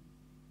psalm,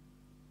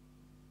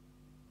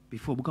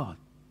 before God?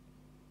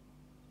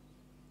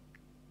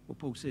 Well,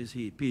 Paul says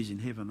he appears in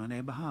heaven on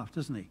our behalf,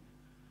 doesn't he?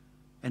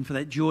 And for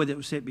that joy that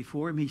was set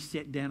before him, he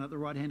sat down at the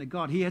right hand of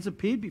God. He has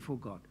appeared before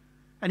God.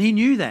 And he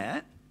knew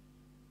that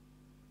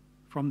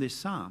from this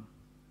psalm.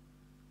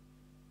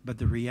 But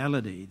the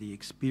reality, the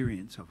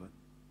experience of it,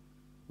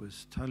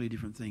 was a totally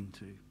different thing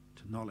to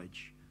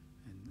knowledge.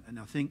 And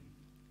I think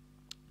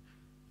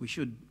we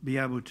should be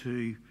able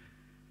to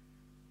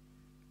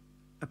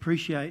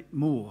appreciate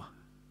more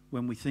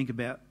when we think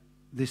about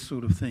this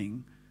sort of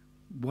thing,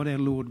 what our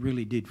Lord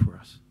really did for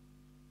us,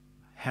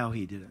 how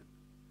he did it.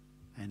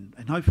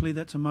 And hopefully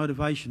that's a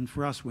motivation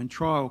for us when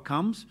trial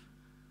comes.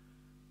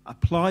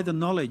 Apply the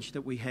knowledge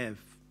that we have.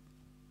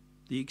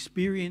 The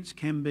experience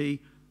can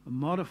be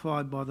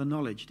modified by the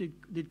knowledge.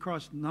 Did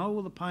Christ know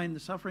all the pain, the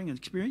suffering and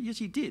experience? Yes,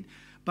 he did.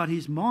 But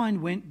his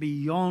mind went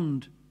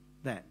beyond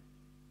that.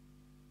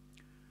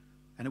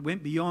 And it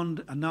went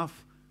beyond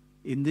enough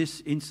in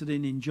this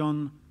incident in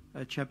John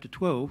chapter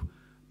 12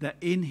 that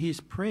in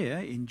his prayer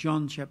in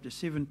John chapter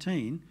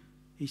 17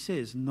 he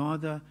says,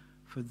 neither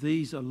for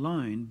these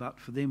alone but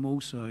for them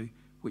also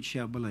which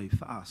shall believe,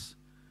 for us.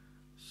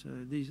 So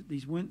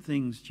these weren't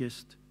things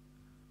just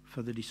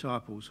for the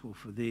disciples or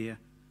for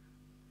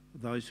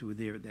those who were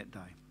there at that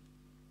day.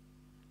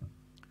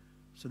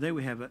 So there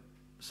we have it,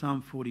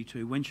 Psalm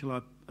 42. When shall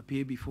I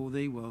appear before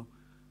thee? Well,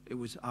 it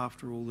was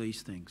after all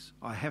these things.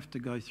 I have to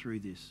go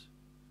through this,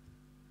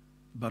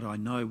 but I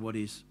know what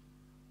is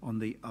on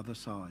the other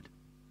side.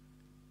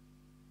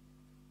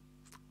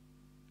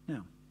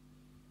 Now,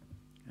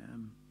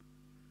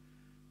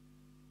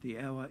 the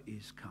hour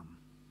is come.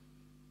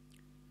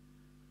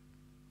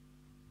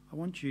 I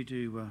want you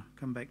to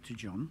come back to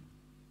John,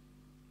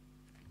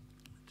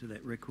 to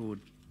that record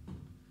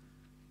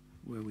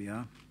where we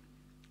are.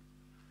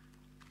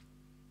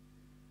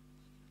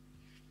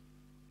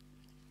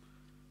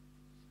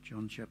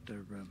 John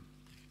chapter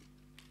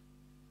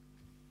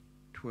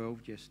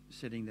 12, just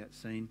setting that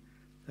scene.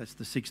 That's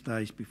the 6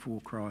 days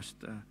before Christ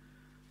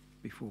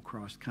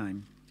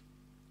came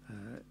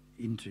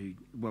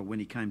when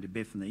he came to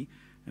Bethany,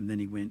 and then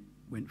he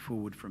went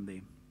forward from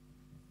there.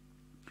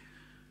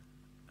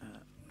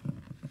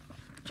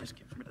 Just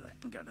get rid of that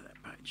and go to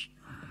that page.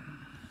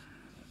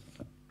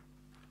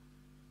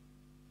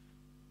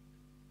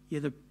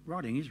 Yeah, the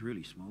writing is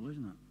really small,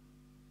 isn't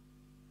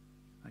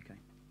it? Okay.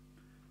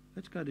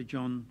 Let's go to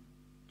John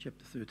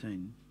chapter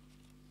 13.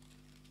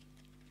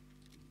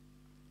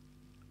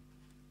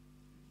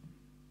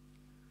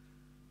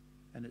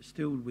 And it's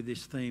still with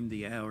this theme,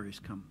 the hour is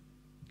come.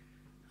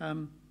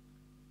 Can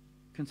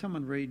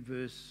someone read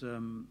verse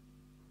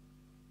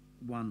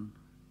 1?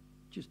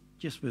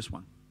 Just verse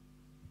 1.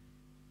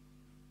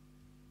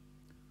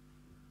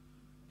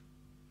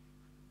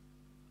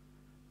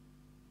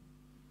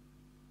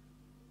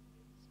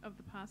 Of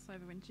the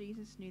Passover, when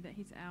Jesus knew that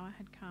his hour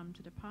had come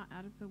to depart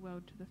out of the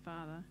world to the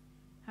Father,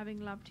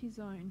 having loved his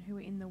own who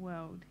were in the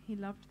world, he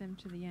loved them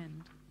to the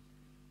end.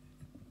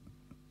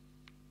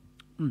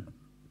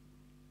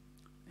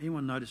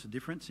 Anyone notice a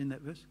difference in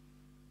that verse?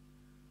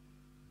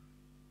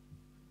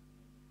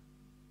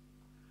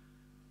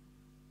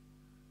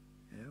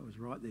 Yeah, it was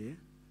right there.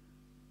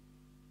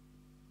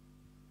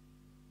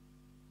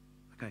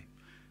 Okay.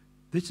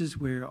 This is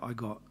where I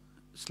got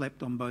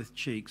slapped on both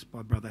cheeks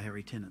by Brother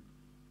Harry Tennant,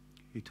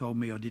 who told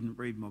me I didn't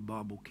read my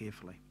Bible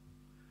carefully.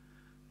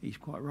 He's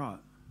quite right.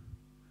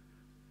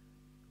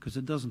 Because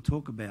it doesn't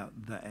talk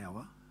about the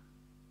hour.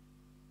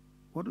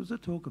 What does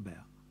it talk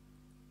about?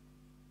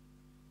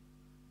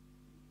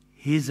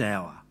 His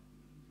hour.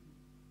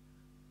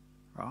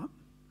 Right?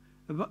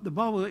 The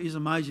Bible is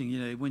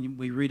amazing, when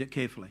we read it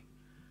carefully.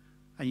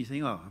 And you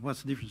think,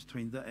 what's the difference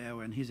between the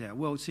hour and his hour?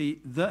 Well, see,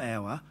 the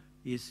hour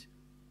is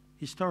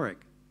historic.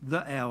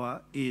 The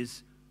hour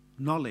is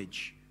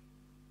knowledge.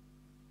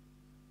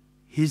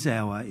 His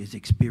hour is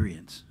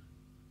experience.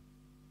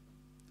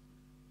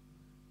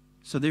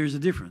 So there is a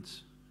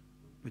difference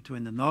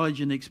between the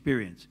knowledge and the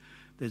experience.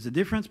 There's a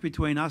difference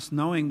between us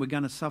knowing we're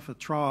going to suffer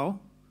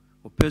trial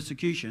or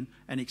persecution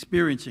and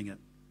experiencing it.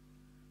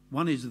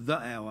 One is the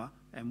hour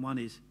and one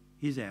is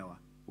his hour,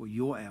 or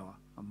your hour,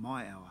 or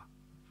my hour.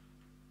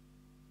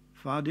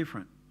 Far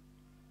different.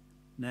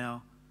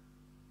 Now,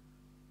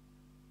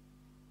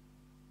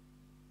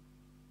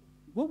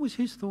 what was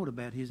his thought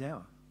about his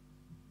hour?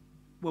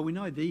 Well, we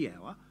know the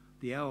hour.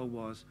 The hour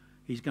was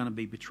he's going to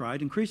be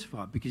betrayed and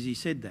crucified, because he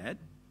said that.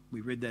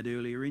 We read that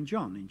earlier in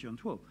John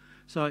 12.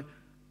 So,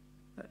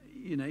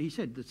 he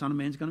said the Son of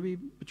Man's going to be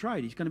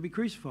betrayed. He's going to be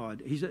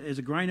crucified. He's as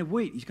a grain of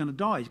wheat. He's going to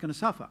die. He's going to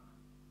suffer.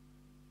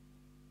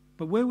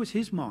 But where was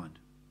his mind?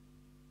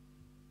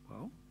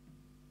 Well,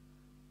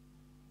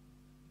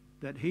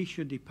 that he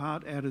should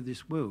depart out of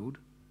this world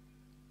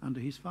unto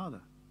his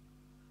Father.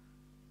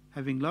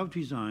 Having loved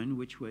his own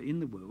which were in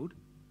the world,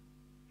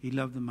 he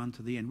loved them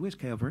unto the end. Where's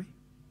Calvary?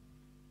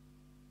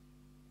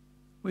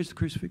 Where's the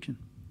crucifixion?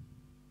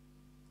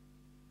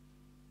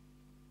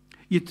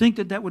 You'd think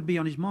that would be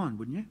on his mind,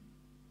 wouldn't you?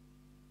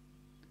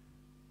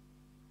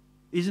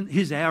 Isn't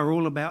his hour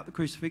all about the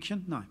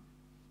crucifixion? No.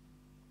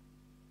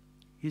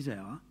 His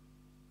hour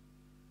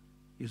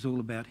is all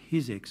about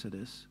his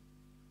exodus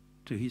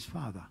to his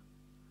Father,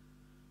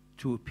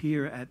 to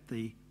appear at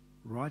the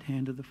right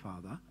hand of the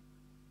Father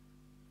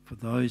for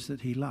those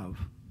that he loves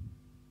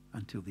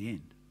until the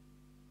end.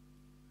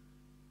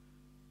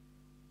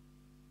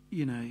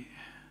 You know,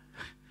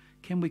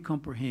 can we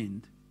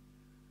comprehend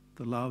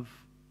the love,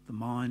 the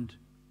mind,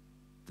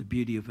 the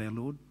beauty of our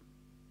Lord?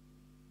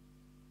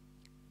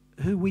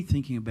 Who are we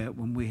thinking about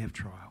when we have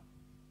trial?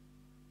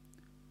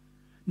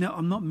 Now,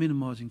 I'm not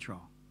minimising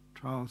trial.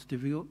 Trial's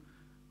difficult,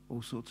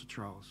 all sorts of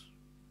trials.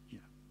 Yeah,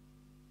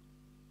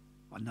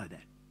 I know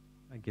that.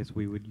 I guess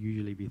we would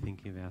usually be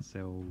thinking of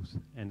ourselves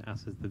and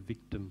us as the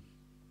victim.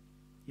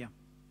 Yeah.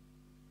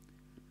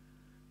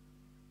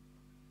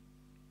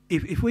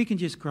 If we can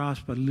just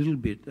grasp a little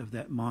bit of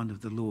that mind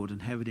of the Lord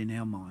and have it in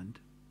our mind,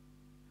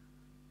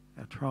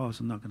 our trials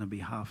are not going to be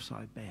half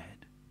so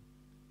bad.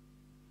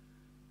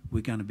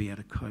 We're going to be able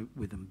to cope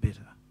with them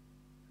better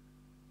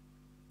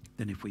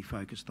than if we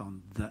focused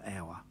on the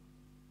hour,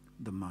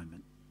 the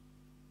moment.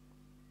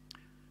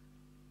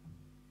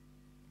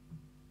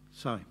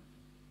 So,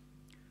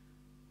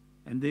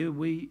 and there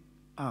we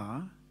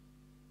are.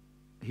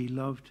 He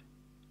loved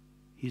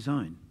his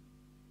own.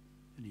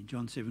 And in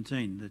John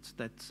 17, that's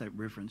that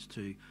reference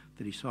to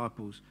the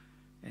disciples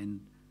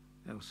and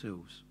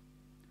ourselves.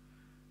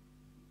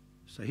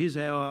 So his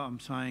hour, I'm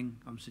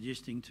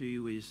suggesting to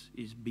you,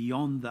 is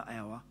beyond the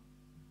hour.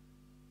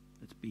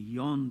 It's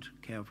beyond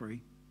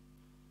Calvary.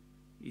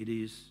 It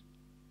is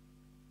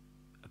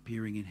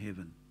appearing in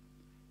heaven.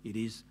 It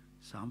is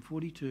Psalm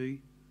 42.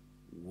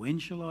 When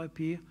shall I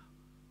appear?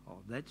 Oh,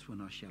 that's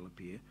when I shall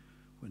appear.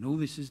 When all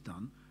this is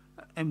done.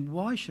 And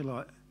why shall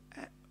I?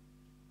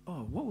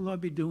 Oh, what will I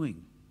be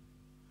doing?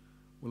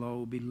 Well, I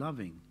will be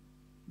loving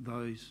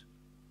those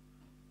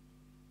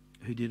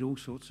who did all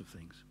sorts of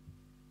things.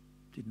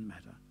 Didn't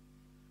matter.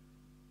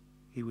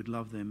 He would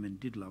love them and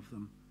did love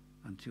them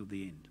until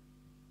the end.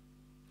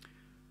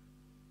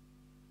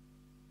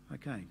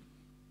 Okay.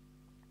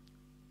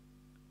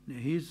 Now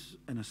here's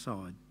an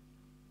aside.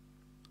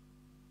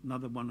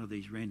 Another one of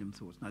these random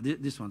thoughts. No,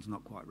 this one's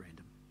not quite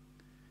random.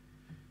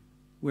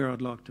 Where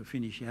I'd like to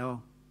finish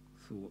our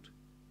thought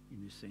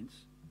in this sense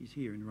is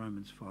here in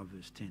Romans 5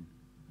 verse 10.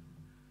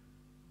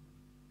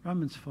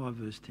 Romans 5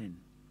 verse 10.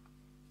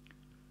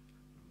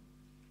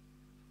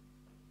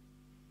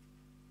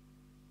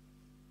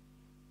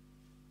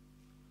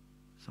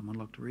 Someone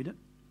like to read it?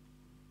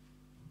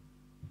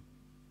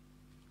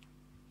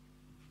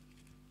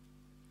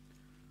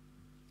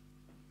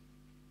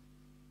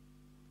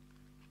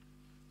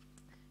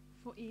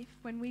 For if,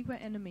 when we were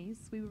enemies,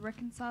 we were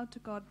reconciled to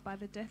God by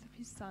the death of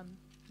his Son,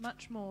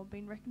 much more,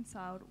 being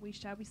reconciled, we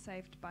shall be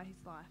saved by his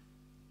life.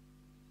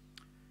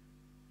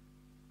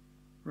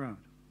 Right.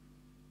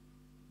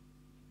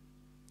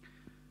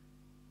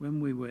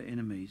 When we were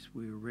enemies,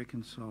 we were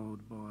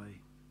reconciled by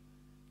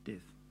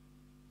death.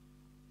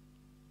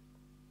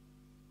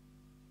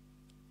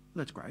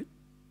 That's great.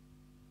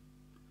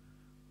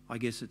 I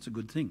guess it's a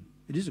good thing.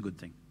 It is a good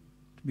thing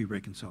to be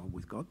reconciled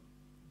with God.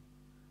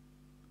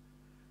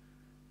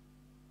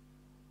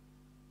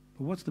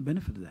 But what's the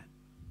benefit of that?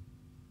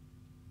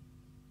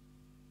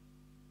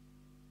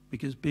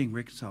 Because being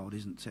reconciled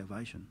isn't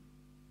salvation.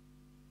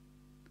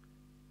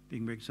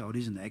 Being reconciled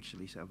isn't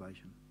actually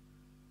salvation.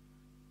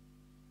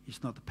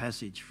 It's not the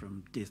passage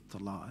from death to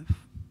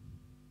life.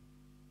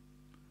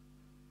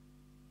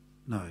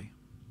 No.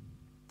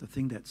 The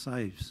thing that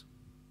saves,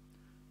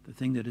 the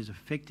thing that is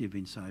effective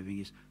in saving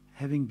is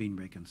having been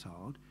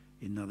reconciled.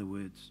 In other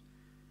words,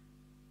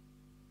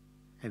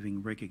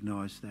 having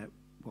recognised that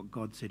what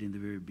God said in the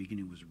very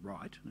beginning was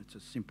right, and it's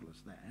as simple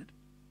as that.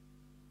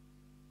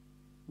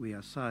 We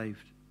are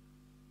saved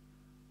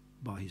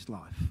by his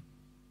life.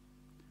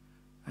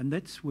 And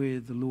that's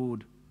where the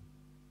Lord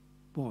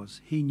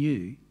was. He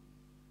knew,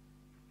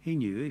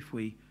 if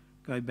we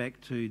go back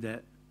to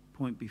that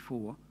point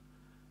before,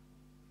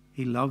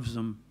 he loves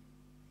them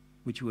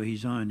which were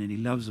his own, and he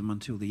loves them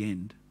until the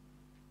end.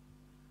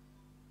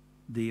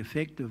 The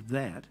effect of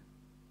that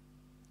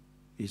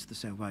is the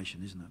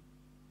salvation, isn't it?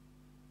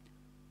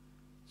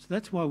 So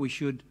that's why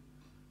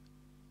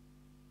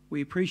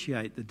we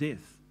appreciate the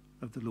death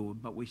of the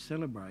Lord, but we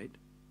celebrate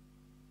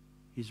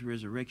his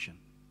resurrection,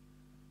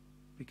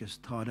 because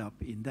tied up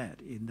in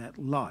that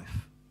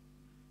life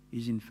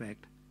is in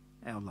fact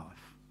our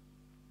life.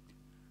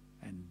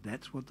 And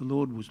that's what the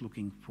Lord was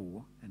looking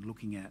for and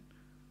looking at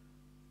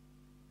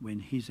when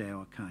his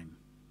hour came.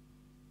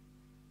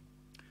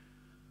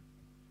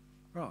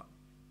 Right,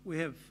 we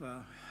have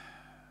a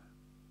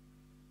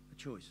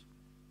choice.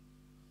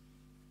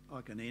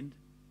 I can end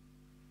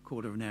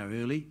quarter of an hour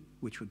early,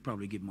 which would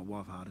probably give my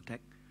wife a heart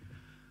attack.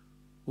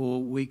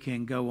 Or we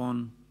can go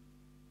on.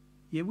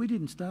 Yeah, we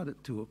didn't start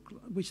at 2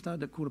 o'clock. We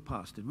started at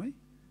 1:15, didn't we?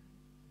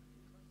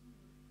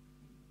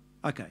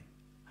 Okay.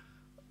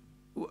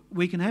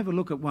 We can have a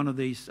look at one of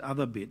these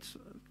other bits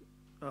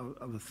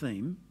of a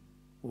theme,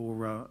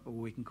 or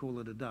we can call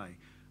it a day,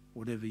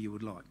 whatever you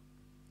would like.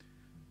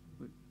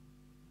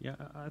 Yeah,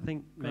 I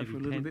think Go maybe for a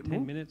little 10, bit 10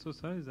 more? minutes or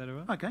so. Is that all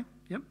right? Okay,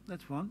 yep,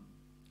 that's fine.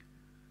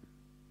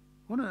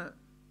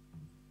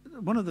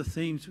 one of the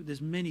themes,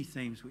 there's many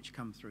themes which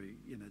come through.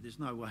 You know, there's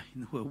no way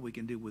in the world we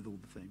can deal with all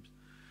the themes.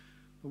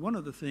 But one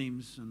of the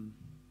themes and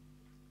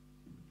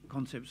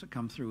concepts that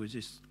come through is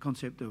this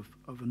concept of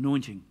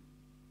anointing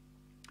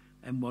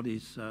and what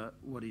is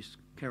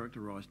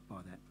characterised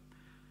by that.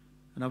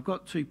 And I've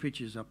got two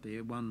pictures up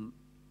there, one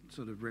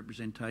sort of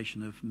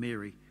representation of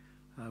Mary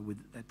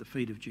at the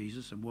feet of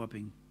Jesus and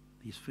wiping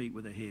his feet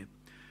with her hair.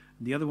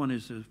 And the other one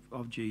is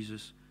of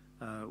Jesus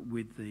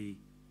with the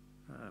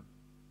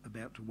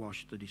about to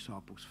wash the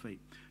disciples' feet.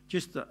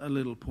 Just a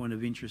little point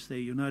of interest there.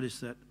 You'll notice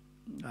that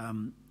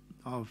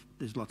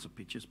there's lots of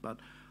pictures, but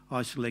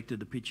I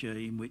selected a picture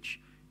in which,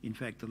 in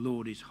fact, the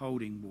Lord is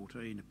holding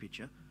water in a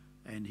pitcher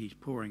and he's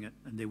pouring it,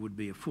 and there would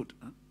be a foot,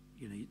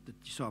 the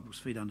disciples'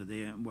 feet under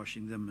there, and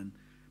washing them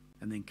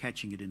and then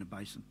catching it in a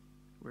basin.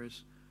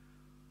 Whereas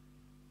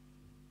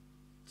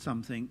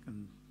some think,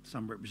 and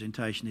some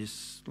representation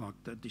is like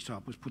the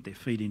disciples put their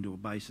feet into a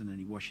basin and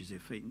he washes their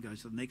feet and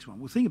goes to the next one.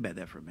 Well, think about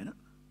that for a minute.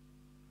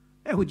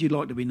 How would you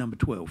like to be number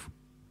 12?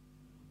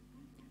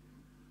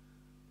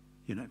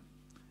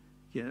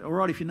 Yeah, all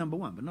right if you're number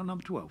 1, but not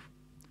number 12.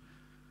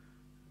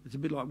 It's a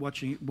bit like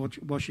washing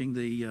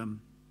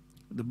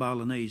the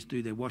Balinese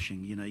do their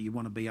washing. You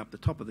want to be up the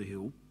top of the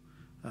hill,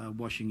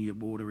 washing your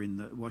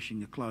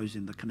clothes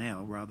in the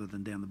canal rather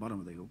than down the bottom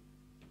of the hill.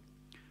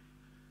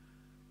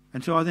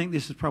 And so I think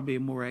this is probably a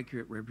more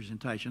accurate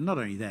representation. Not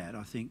only that,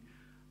 I think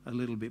a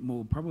little bit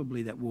more,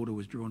 probably that water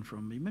was drawn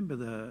from. Remember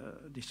the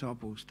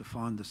disciples, to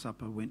find the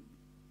supper, went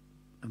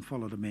and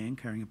followed a man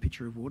carrying a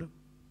pitcher of water?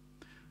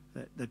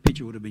 That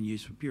pitcher would have been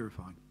used for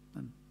purifying.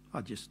 And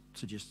I just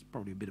suggest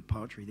probably a bit of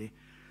poetry there,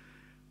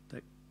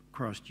 that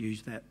Christ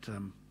used that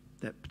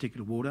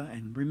particular water.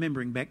 And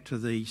remembering back to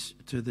the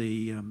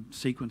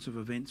sequence of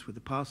events with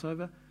the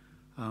Passover,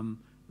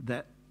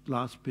 that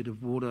last bit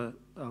of water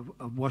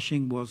of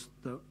washing was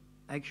the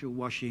actual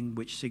washing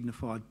which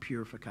signified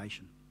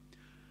purification.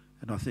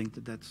 And I think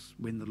that's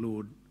when the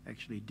Lord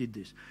actually did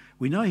this.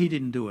 We know he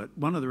didn't do it.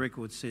 One of the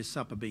records says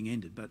supper being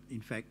ended, but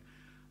in fact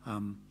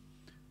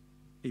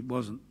it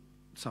wasn't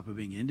supper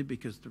being ended,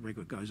 because the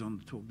record goes on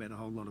to talk about a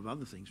whole lot of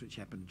other things which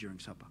happened during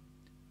supper.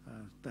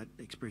 That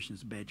expression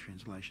is a bad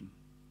translation.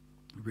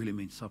 It really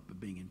means supper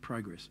being in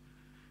progress.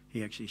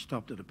 He actually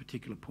stopped at a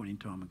particular point in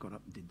time and got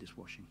up and did this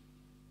washing.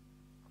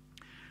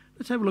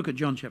 Let's have a look at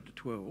John chapter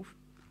 12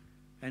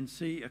 and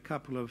see a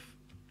couple of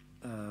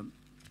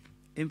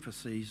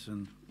emphases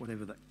and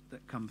whatever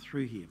that come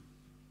through here.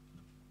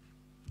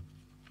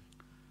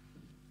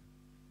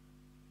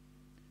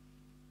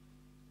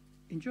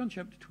 In John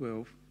chapter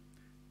 12,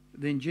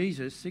 then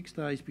Jesus, 6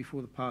 days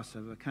before the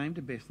Passover, came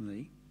to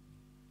Bethany,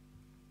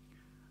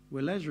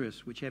 where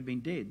Lazarus, which had been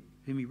dead,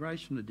 whom he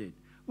raised from the dead.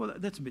 Well,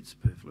 that's a bit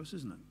superfluous,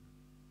 isn't it?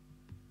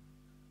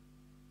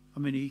 I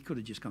mean, he could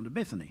have just come to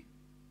Bethany.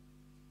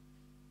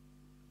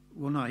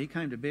 Well, no, he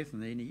came to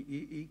Bethany, and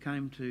he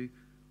came to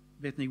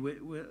Bethany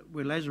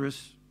where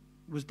Lazarus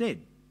was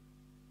dead.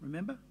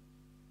 Remember?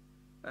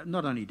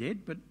 Not only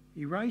dead, but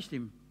he raised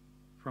him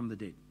from the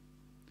dead.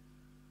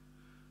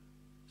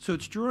 So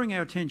it's drawing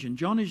our attention.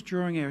 John is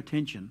drawing our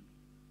attention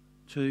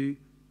to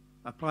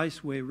a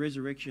place where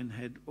resurrection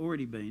had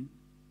already been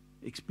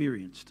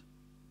experienced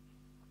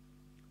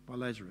by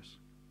Lazarus.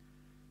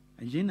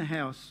 And he's in the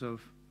house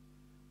of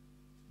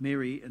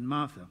Mary and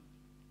Martha.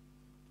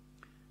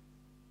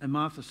 And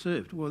Martha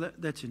served. Well,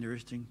 that's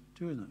interesting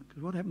too, isn't it?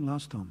 Because what happened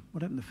last time?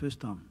 What happened the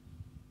first time?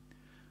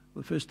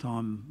 Well, the first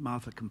time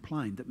Martha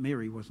complained that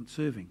Mary wasn't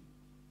serving.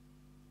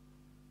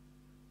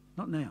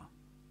 Not now.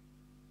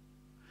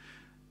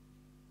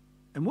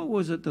 And what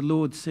was it the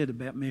Lord said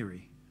about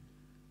Mary?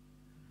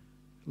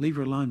 Leave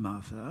her alone,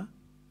 Martha.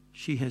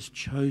 She has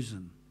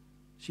chosen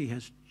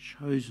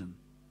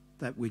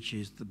that which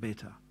is the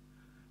better.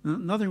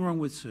 Nothing wrong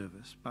with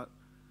service, but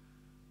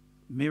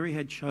Mary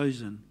had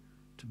chosen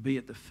to be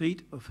at the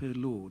feet of her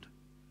Lord,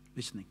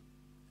 listening,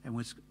 and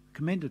was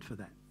commended for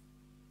that.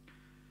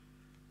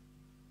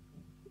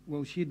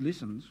 Well, she had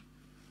listened.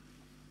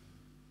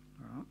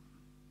 All right.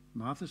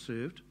 Martha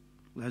served.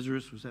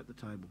 Lazarus was at the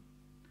table.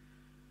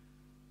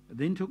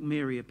 Then took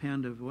Mary a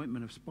pound of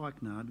ointment of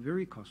spikenard,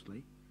 very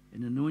costly,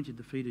 and anointed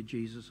the feet of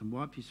Jesus and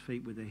wiped his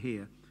feet with her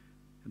hair.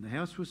 And the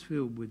house was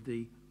filled with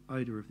the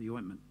odour of the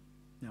ointment.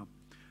 Now,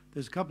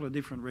 there's a couple of the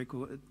different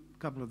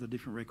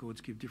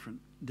records give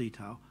different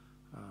detail.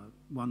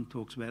 One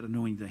talks about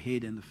anointing the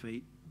head and the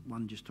feet.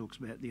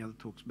 The other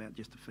talks about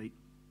just the feet.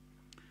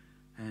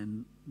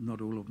 And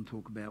not all of them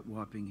talk about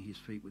wiping his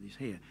feet with his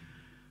hair.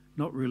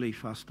 Not really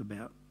fussed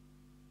about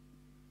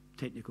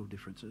technical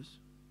differences.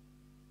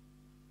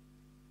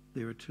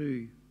 There are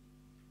two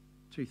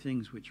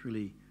things which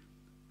really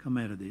come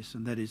out of this,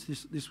 and that is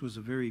this was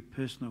a very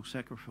personal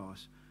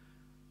sacrifice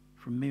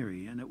from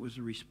Mary, and it was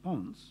a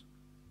response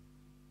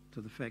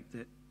to the fact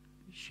that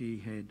she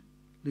had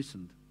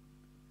listened.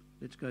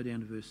 Let's go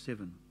down to verse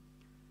 7.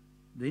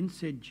 Then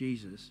said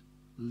Jesus,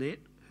 let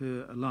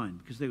her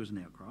alone, because there was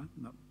an outcry. I'm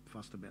not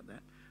fussed about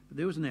that, but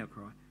there was an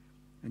outcry.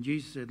 And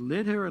Jesus said,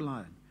 let her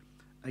alone.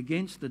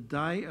 Against the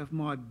day of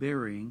my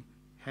burying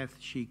hath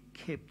she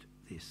kept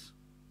this.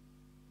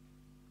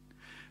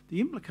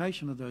 The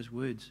implication of those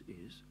words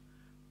is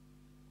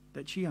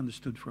that she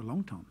understood for a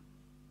long time.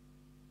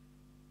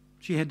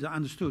 She had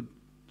understood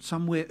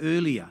somewhere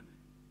earlier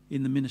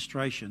in the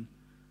ministration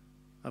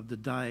of the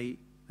day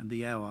and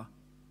the hour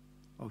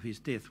of his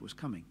death was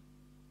coming.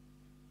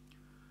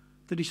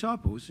 The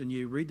disciples, and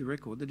you read the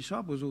record, the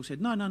disciples all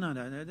said, no,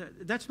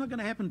 that's not going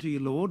to happen to you,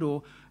 Lord,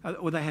 or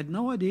they had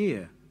no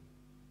idea.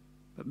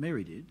 But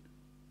Mary did.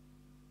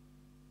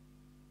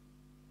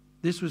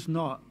 This was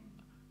not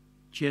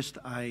just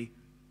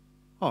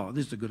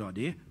this is a good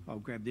idea, I'll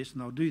grab this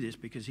and I'll do this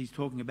because he's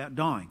talking about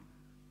dying.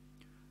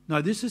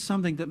 No, this is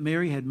something that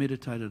Mary had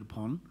meditated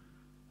upon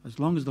as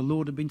long as the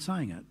Lord had been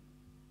saying it.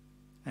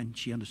 And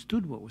she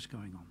understood what was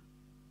going on.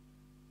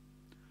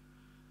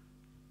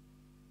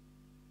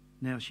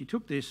 Now, she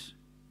took this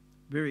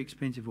very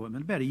expensive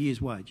ointment, about a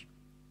year's wage.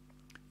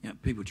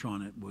 People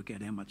trying to work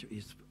out how much it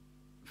is.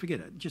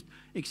 Forget it. Just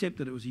accept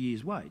that it was a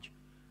year's wage.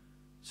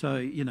 So,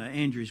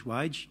 Andrew's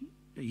wage,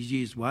 his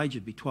year's wage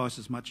would be twice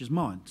as much as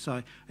mine.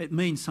 So it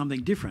means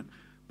something different.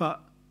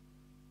 But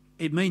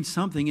it means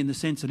something in the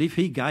sense that if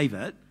he gave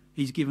it,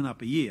 he's given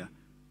up a year.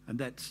 And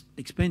that's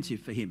expensive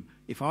for him.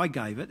 If I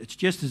gave it, it's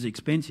just as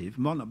expensive. It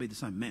might not be the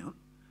same amount,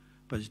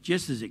 but it's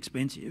just as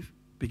expensive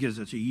because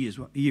it's a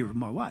year of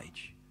my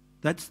wage.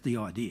 That's the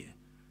idea.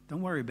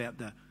 Don't worry about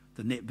the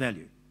net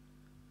value.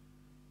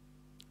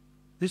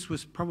 This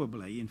was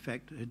probably, in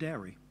fact, her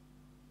dowry.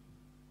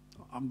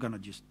 I'm going to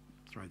just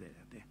throw that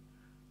out there.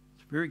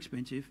 It's very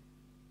expensive.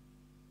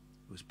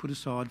 It was put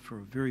aside for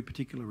a very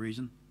particular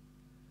reason.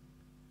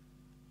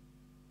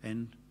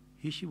 And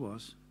here she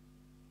was,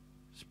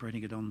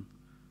 spreading it on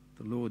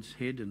the Lord's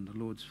head and the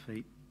Lord's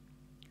feet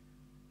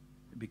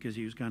because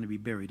he was going to be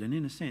buried. And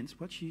in a sense,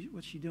 what's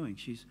she doing?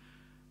 She's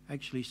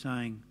actually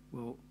saying,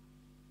 well,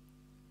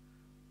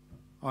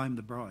 I am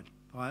the bride.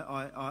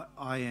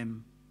 I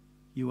am,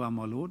 you are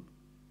my Lord.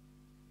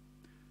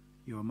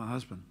 You are my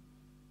husband.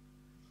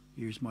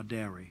 Here's my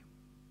dowry.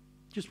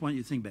 Just want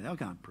you to think about that. I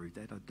can't prove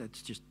that.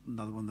 That's just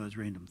another one of those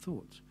random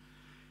thoughts.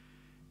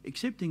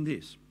 Accepting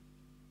this,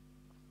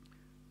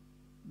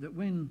 that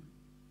when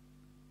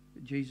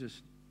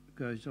Jesus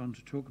goes on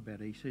to talk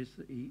about it,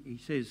 he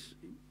says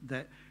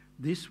that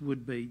this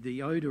would be,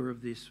 the odour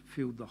of this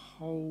filled the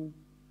whole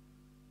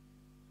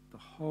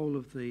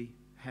of the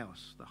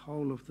house, the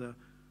whole of the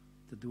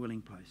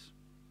dwelling place.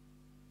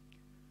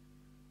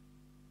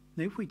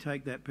 Now, if we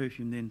take that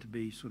perfume then to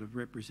be sort of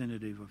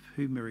representative of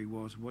who Mary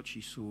was, what she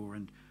saw,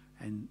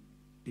 and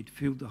it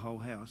filled the whole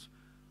house,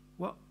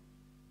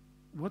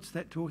 what's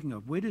that talking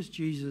of? Where does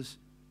Jesus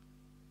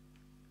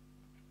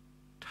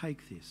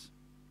take this?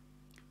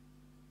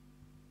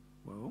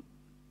 Well,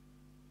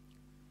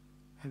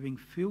 having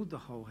filled the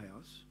whole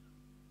house,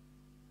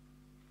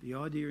 the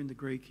idea in the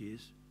Greek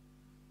is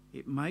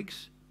it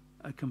makes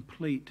a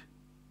complete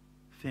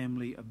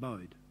family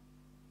abode.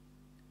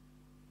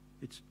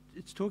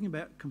 It's talking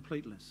about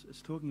completeness.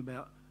 It's talking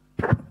about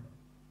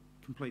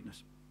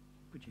completeness.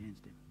 Put your hands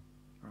down.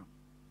 All right.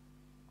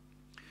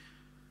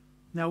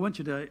 Now I want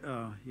you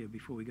to,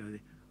 before we go there.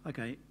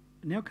 Okay,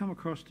 now come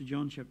across to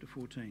John chapter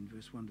 14,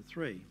 verse 1 to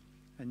 3,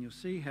 and you'll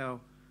see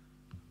how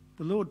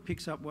the Lord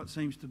picks up what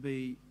seems to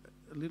be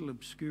a little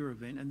obscure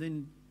event and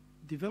then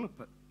develop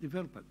it.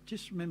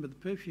 Just remember, the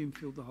perfume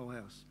filled the whole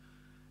house.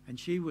 And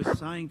she was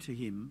saying to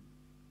him,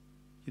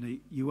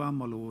 you are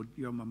my Lord,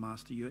 you are my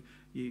master,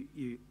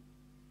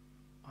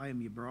 I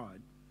am your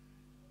bride.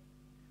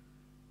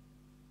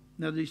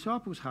 Now the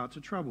disciples' hearts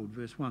are troubled,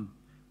 verse 1.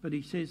 But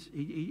he says,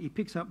 he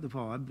picks up the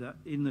vibe that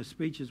in the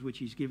speeches which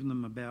he's given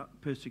them about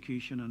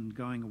persecution and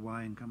going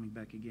away and coming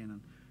back again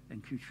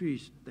and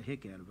confused the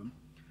heck out of them.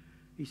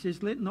 He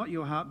says, let not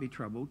your heart be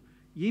troubled.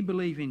 Ye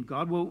believe in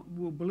God, will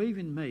believe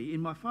in me.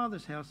 In my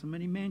Father's house are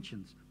many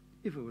mansions.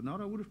 If it were not,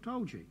 I would have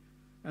told you.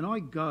 And I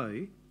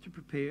go to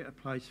prepare a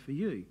place for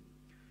you.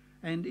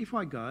 And if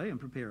I go and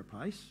prepare a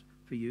place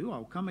for you,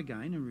 I'll come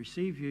again and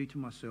receive you to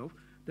myself,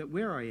 that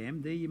where I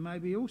am, there you may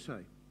be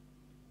also.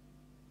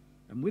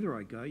 And whither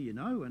I go, you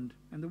know, and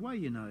the way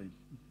you know.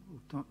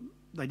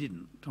 They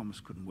didn't. Thomas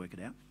couldn't work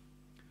it out.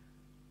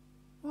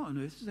 What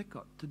on earth has that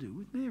got to do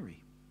with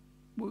Mary?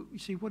 Well, you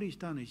see, what he's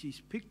done is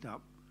he's picked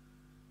up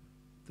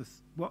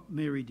what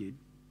Mary did,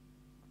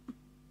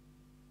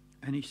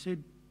 and he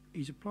said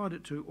he's applied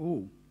it to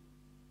all,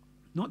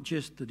 not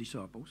just the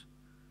disciples,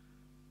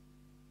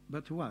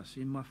 but to us.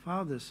 In my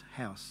Father's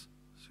house,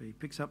 so he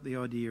picks up the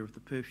idea of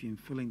the perfume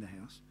filling the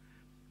house.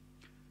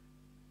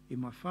 In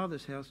my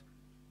Father's house,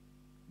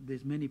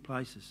 there's many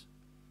places.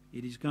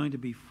 It is going to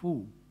be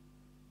full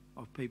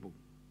of people.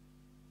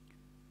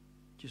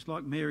 Just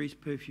like Mary's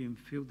perfume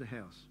filled the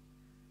house.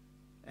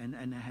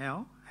 And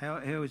how? How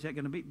is that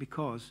going to be?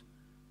 Because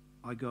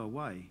I go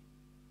away.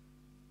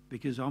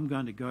 Because I'm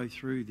going to go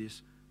through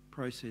this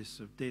process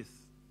of death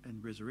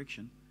and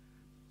resurrection.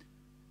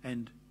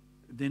 And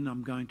then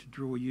I'm going to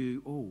draw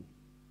you all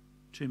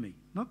to me.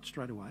 Not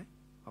straight away,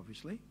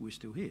 obviously. We're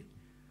still here.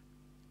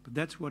 But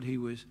that's what he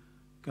was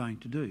going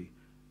to do.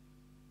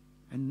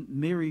 And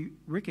Mary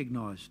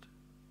recognised,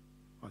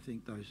 I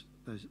think,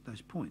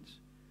 those points.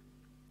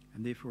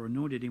 and therefore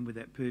anointed him with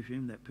that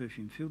perfume. That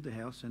perfume filled the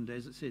house, and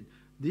as it said,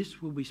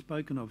 this will be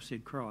spoken of,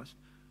 said Christ.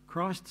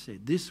 Christ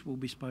said, this will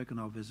be spoken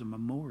of as a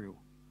memorial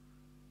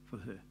for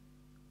her.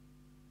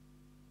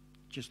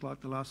 Just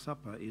like the Last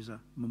Supper is a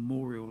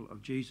memorial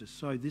of Jesus,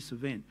 so this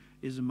event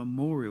is a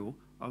memorial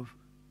of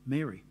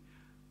Mary.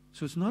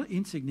 So it's not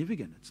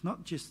insignificant. It's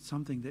not just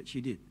something that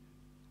she did.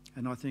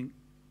 And I think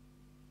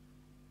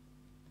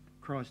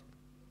Christ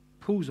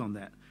pulls on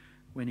that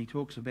when he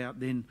talks about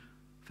then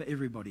for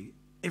everybody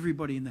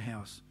in the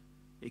house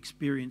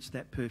experience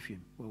that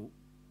perfume. Well,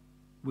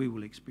 we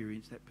will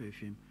experience that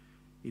perfume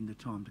in the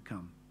time to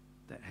come.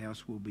 That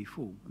house will be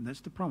full. And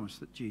that's the promise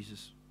that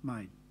Jesus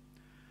made.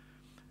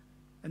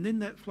 And then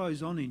that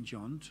flows on in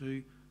John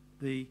to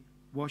the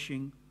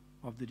washing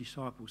of the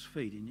disciples'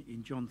 feet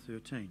in John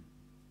 13.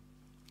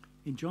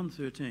 In John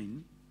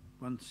 13,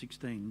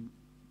 1:16,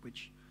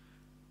 which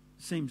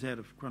seems out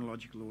of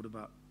chronological order,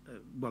 but,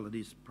 well, it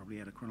is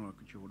probably out of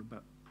chronological order,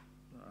 but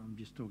I'm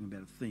just talking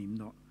about a theme,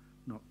 not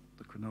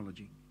the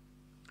chronology.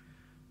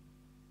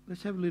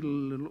 Let's have a little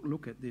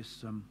look at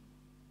this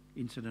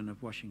incident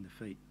of washing the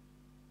feet.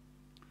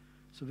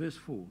 So verse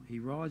 4, he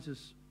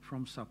rises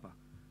from supper.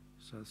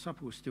 So the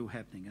supper was still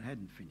happening, it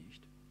hadn't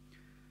finished.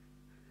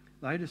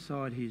 Laid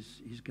aside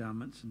his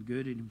garments and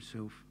girded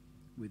himself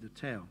with a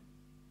towel.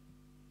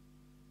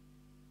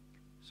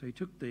 So he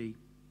took the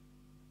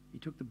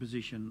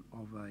position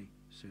of a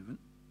servant.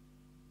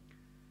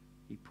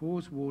 He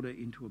pours water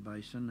into a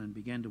basin and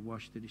began to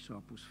wash the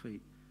disciples'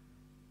 feet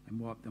and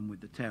wipe them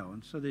with the towel.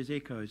 And so there's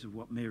echoes of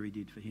what Mary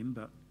did for him,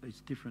 but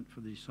it's different for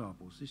the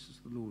disciples. This is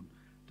the Lord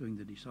doing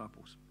the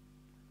disciples.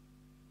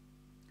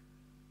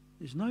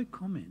 There's no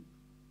comment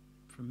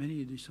from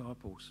many of the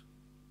disciples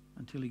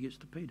until he gets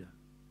to Peter.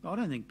 I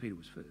don't think Peter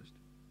was first,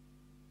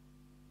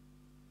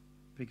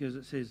 because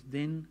it says,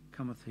 then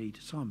cometh he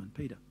to Simon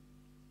Peter.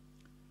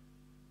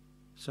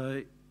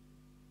 So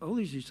all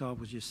these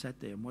disciples just sat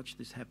there and watched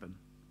this happen.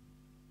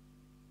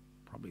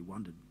 Probably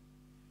wondered,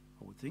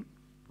 I would think,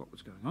 what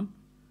was going on.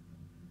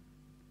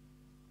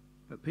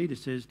 But Peter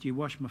says, do you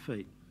wash my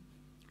feet?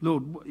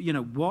 Lord,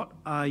 what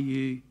are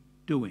you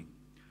doing?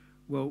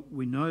 Well,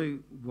 we know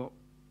what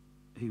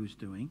he was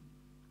doing,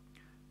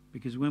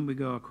 because when we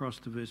go across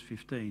to verse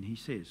 15, he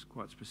says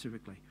quite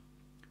specifically,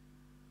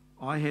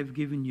 I have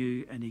given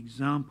you an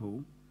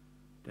example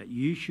that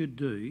you should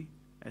do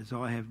as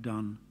I have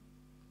done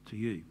to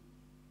you.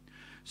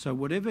 So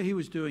whatever he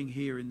was doing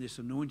here in this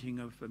anointing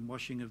of and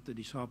washing of the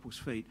disciples'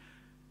 feet,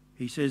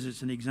 he says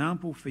it's an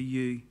example for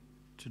you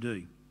to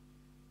do.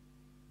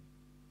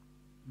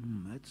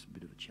 That's a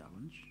bit of a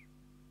challenge.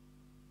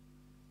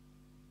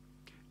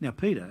 Now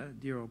Peter,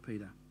 dear old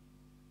Peter,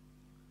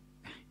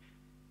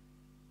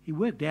 he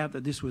worked out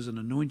that this was an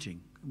anointing.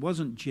 It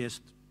wasn't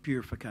just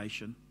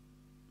purification.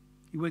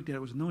 He worked out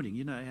it was anointing.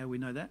 You know how we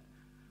know that?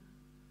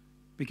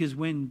 Because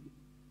when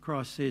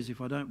Christ says, if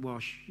I don't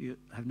wash, you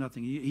have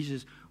nothing. He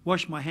says,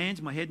 wash my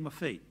hands, my head, my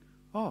feet.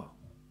 Oh,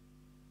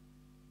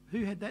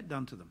 who had that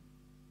done to them?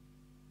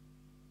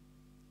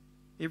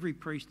 Every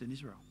priest in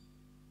Israel.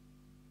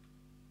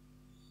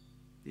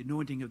 The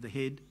anointing of the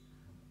head,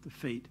 the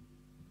feet,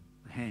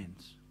 the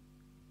hands.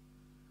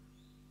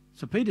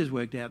 So Peter's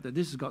worked out that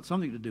this has got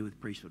something to do with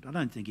priesthood. I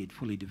don't think he'd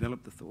fully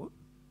developed the thought,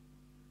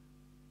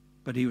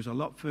 but he was a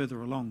lot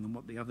further along than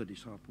what the other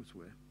disciples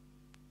were.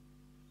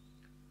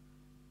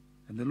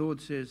 And the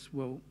Lord says,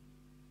 well,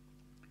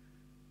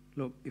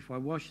 look, if I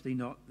wash thee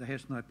not, thou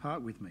hast no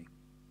part with me.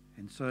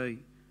 And so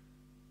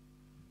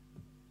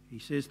he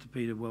says to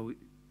Peter, well,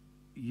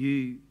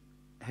 you,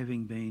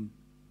 having been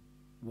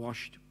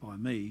washed by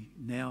me,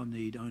 now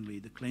need only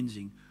the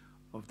cleansing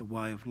of the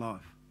way of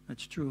life.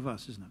 That's true of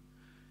us, isn't it?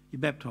 You're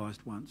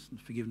baptised once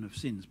and forgiven of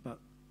sins, but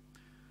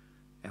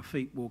our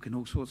feet walk in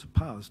all sorts of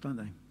paths, don't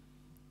they?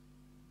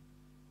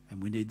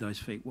 And we need those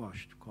feet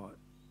washed quite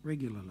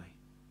regularly.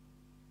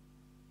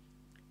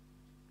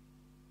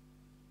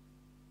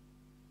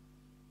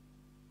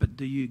 But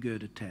do you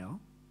gird a towel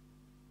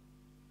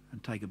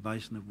and take a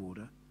basin of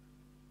water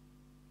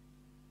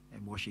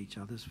and wash each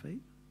other's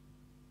feet?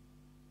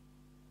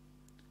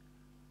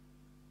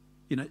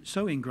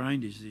 So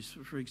ingrained is this.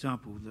 For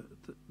example,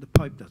 the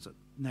Pope does it.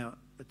 Now,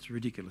 it's a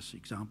ridiculous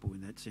example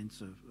in that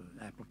sense of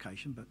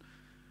application,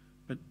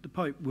 but the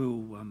Pope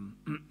will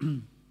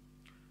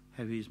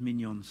have his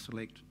minions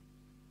select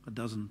a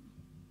dozen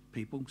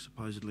people,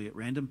 supposedly at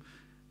random,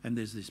 and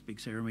there's this big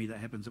ceremony that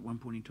happens at one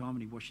point in time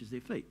and he washes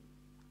their feet.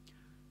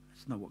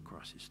 That's not what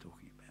Christ is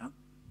talking about.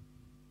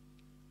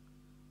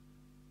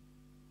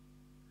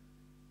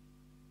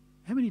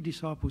 How many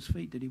disciples'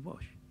 feet did he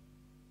wash?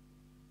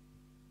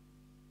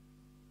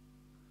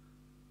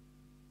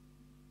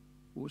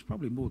 Well, it was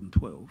probably more than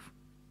 12.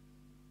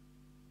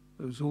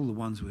 It was all the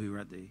ones who were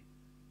it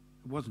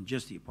wasn't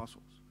just the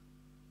apostles.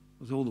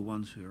 It was all the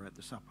ones who were at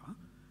the supper.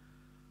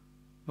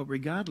 But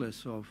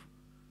regardless of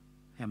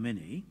how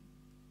many,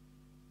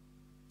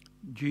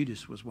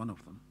 Judas was one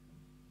of them.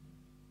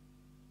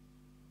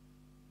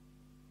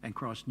 And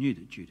Christ knew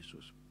that Judas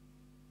was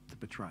the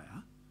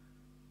betrayer,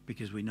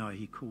 because we know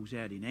he calls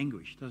out in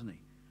anguish, doesn't he?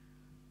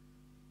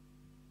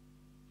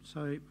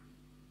 So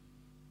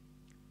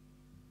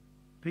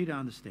Peter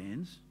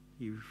understands,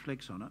 he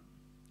reflects on it,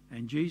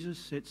 and Jesus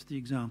sets the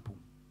example.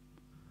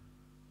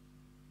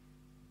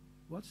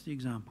 What's the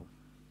example?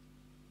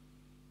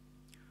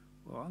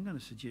 Well, I'm going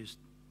to suggest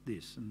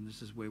this, and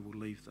this is where we'll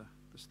leave the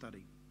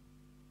study.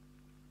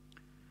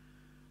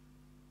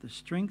 The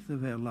strength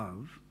of our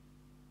love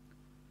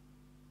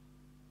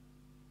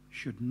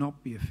should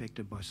not be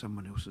affected by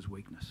someone else's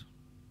weakness.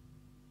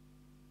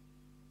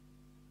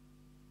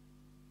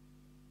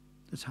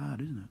 It's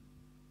hard, isn't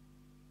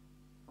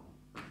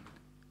it?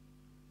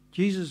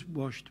 Jesus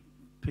washed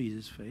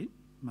Peter's feet,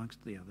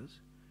 amongst the others,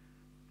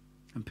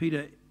 and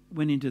Peter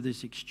went into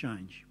this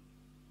exchange.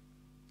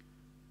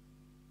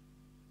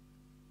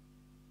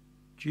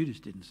 Judas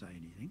didn't say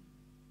anything,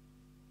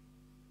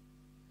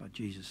 but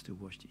Jesus still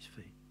washed his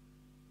feet.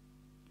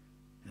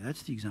 Now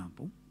that's the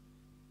example.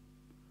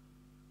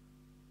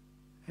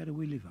 How do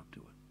we live up to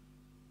it?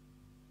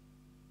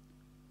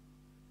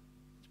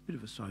 It's a bit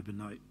of a sober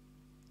note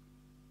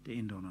to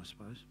end on, I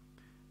suppose,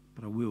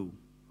 but I will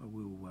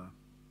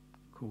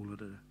call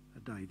it a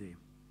day there,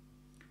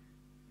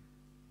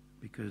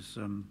 because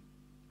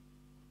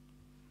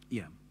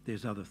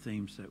there's other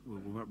themes that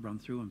we'll run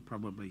through, and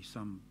probably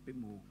some bit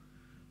more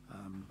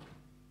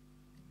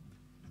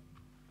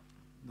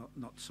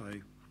not so,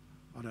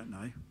 I don't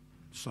know,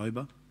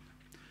 sober.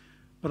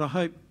 But I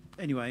hope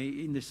anyway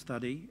in this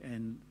study,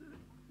 and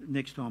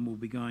next time we'll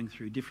be going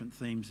through different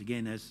themes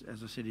again, as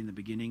I said in the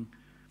beginning.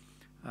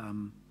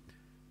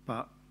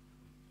 But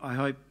I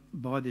hope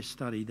by this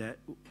study that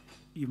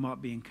you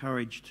might be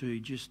encouraged to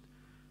just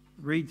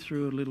read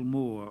through a little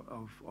more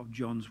of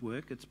John's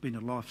work. It's been a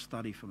life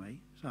study for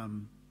me.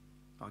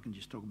 I can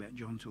just talk about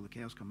John till the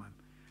cows come home.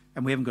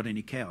 And we haven't got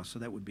any cows, so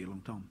that would be a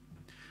long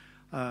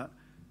time.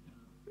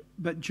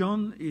 But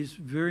John is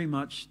very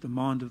much the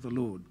mind of the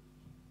Lord.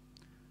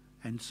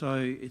 And so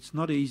it's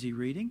not easy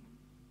reading.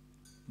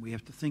 We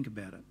have to think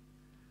about it.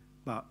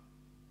 But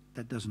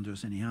that doesn't do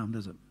us any harm,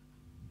 does it?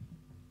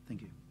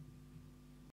 Thank you.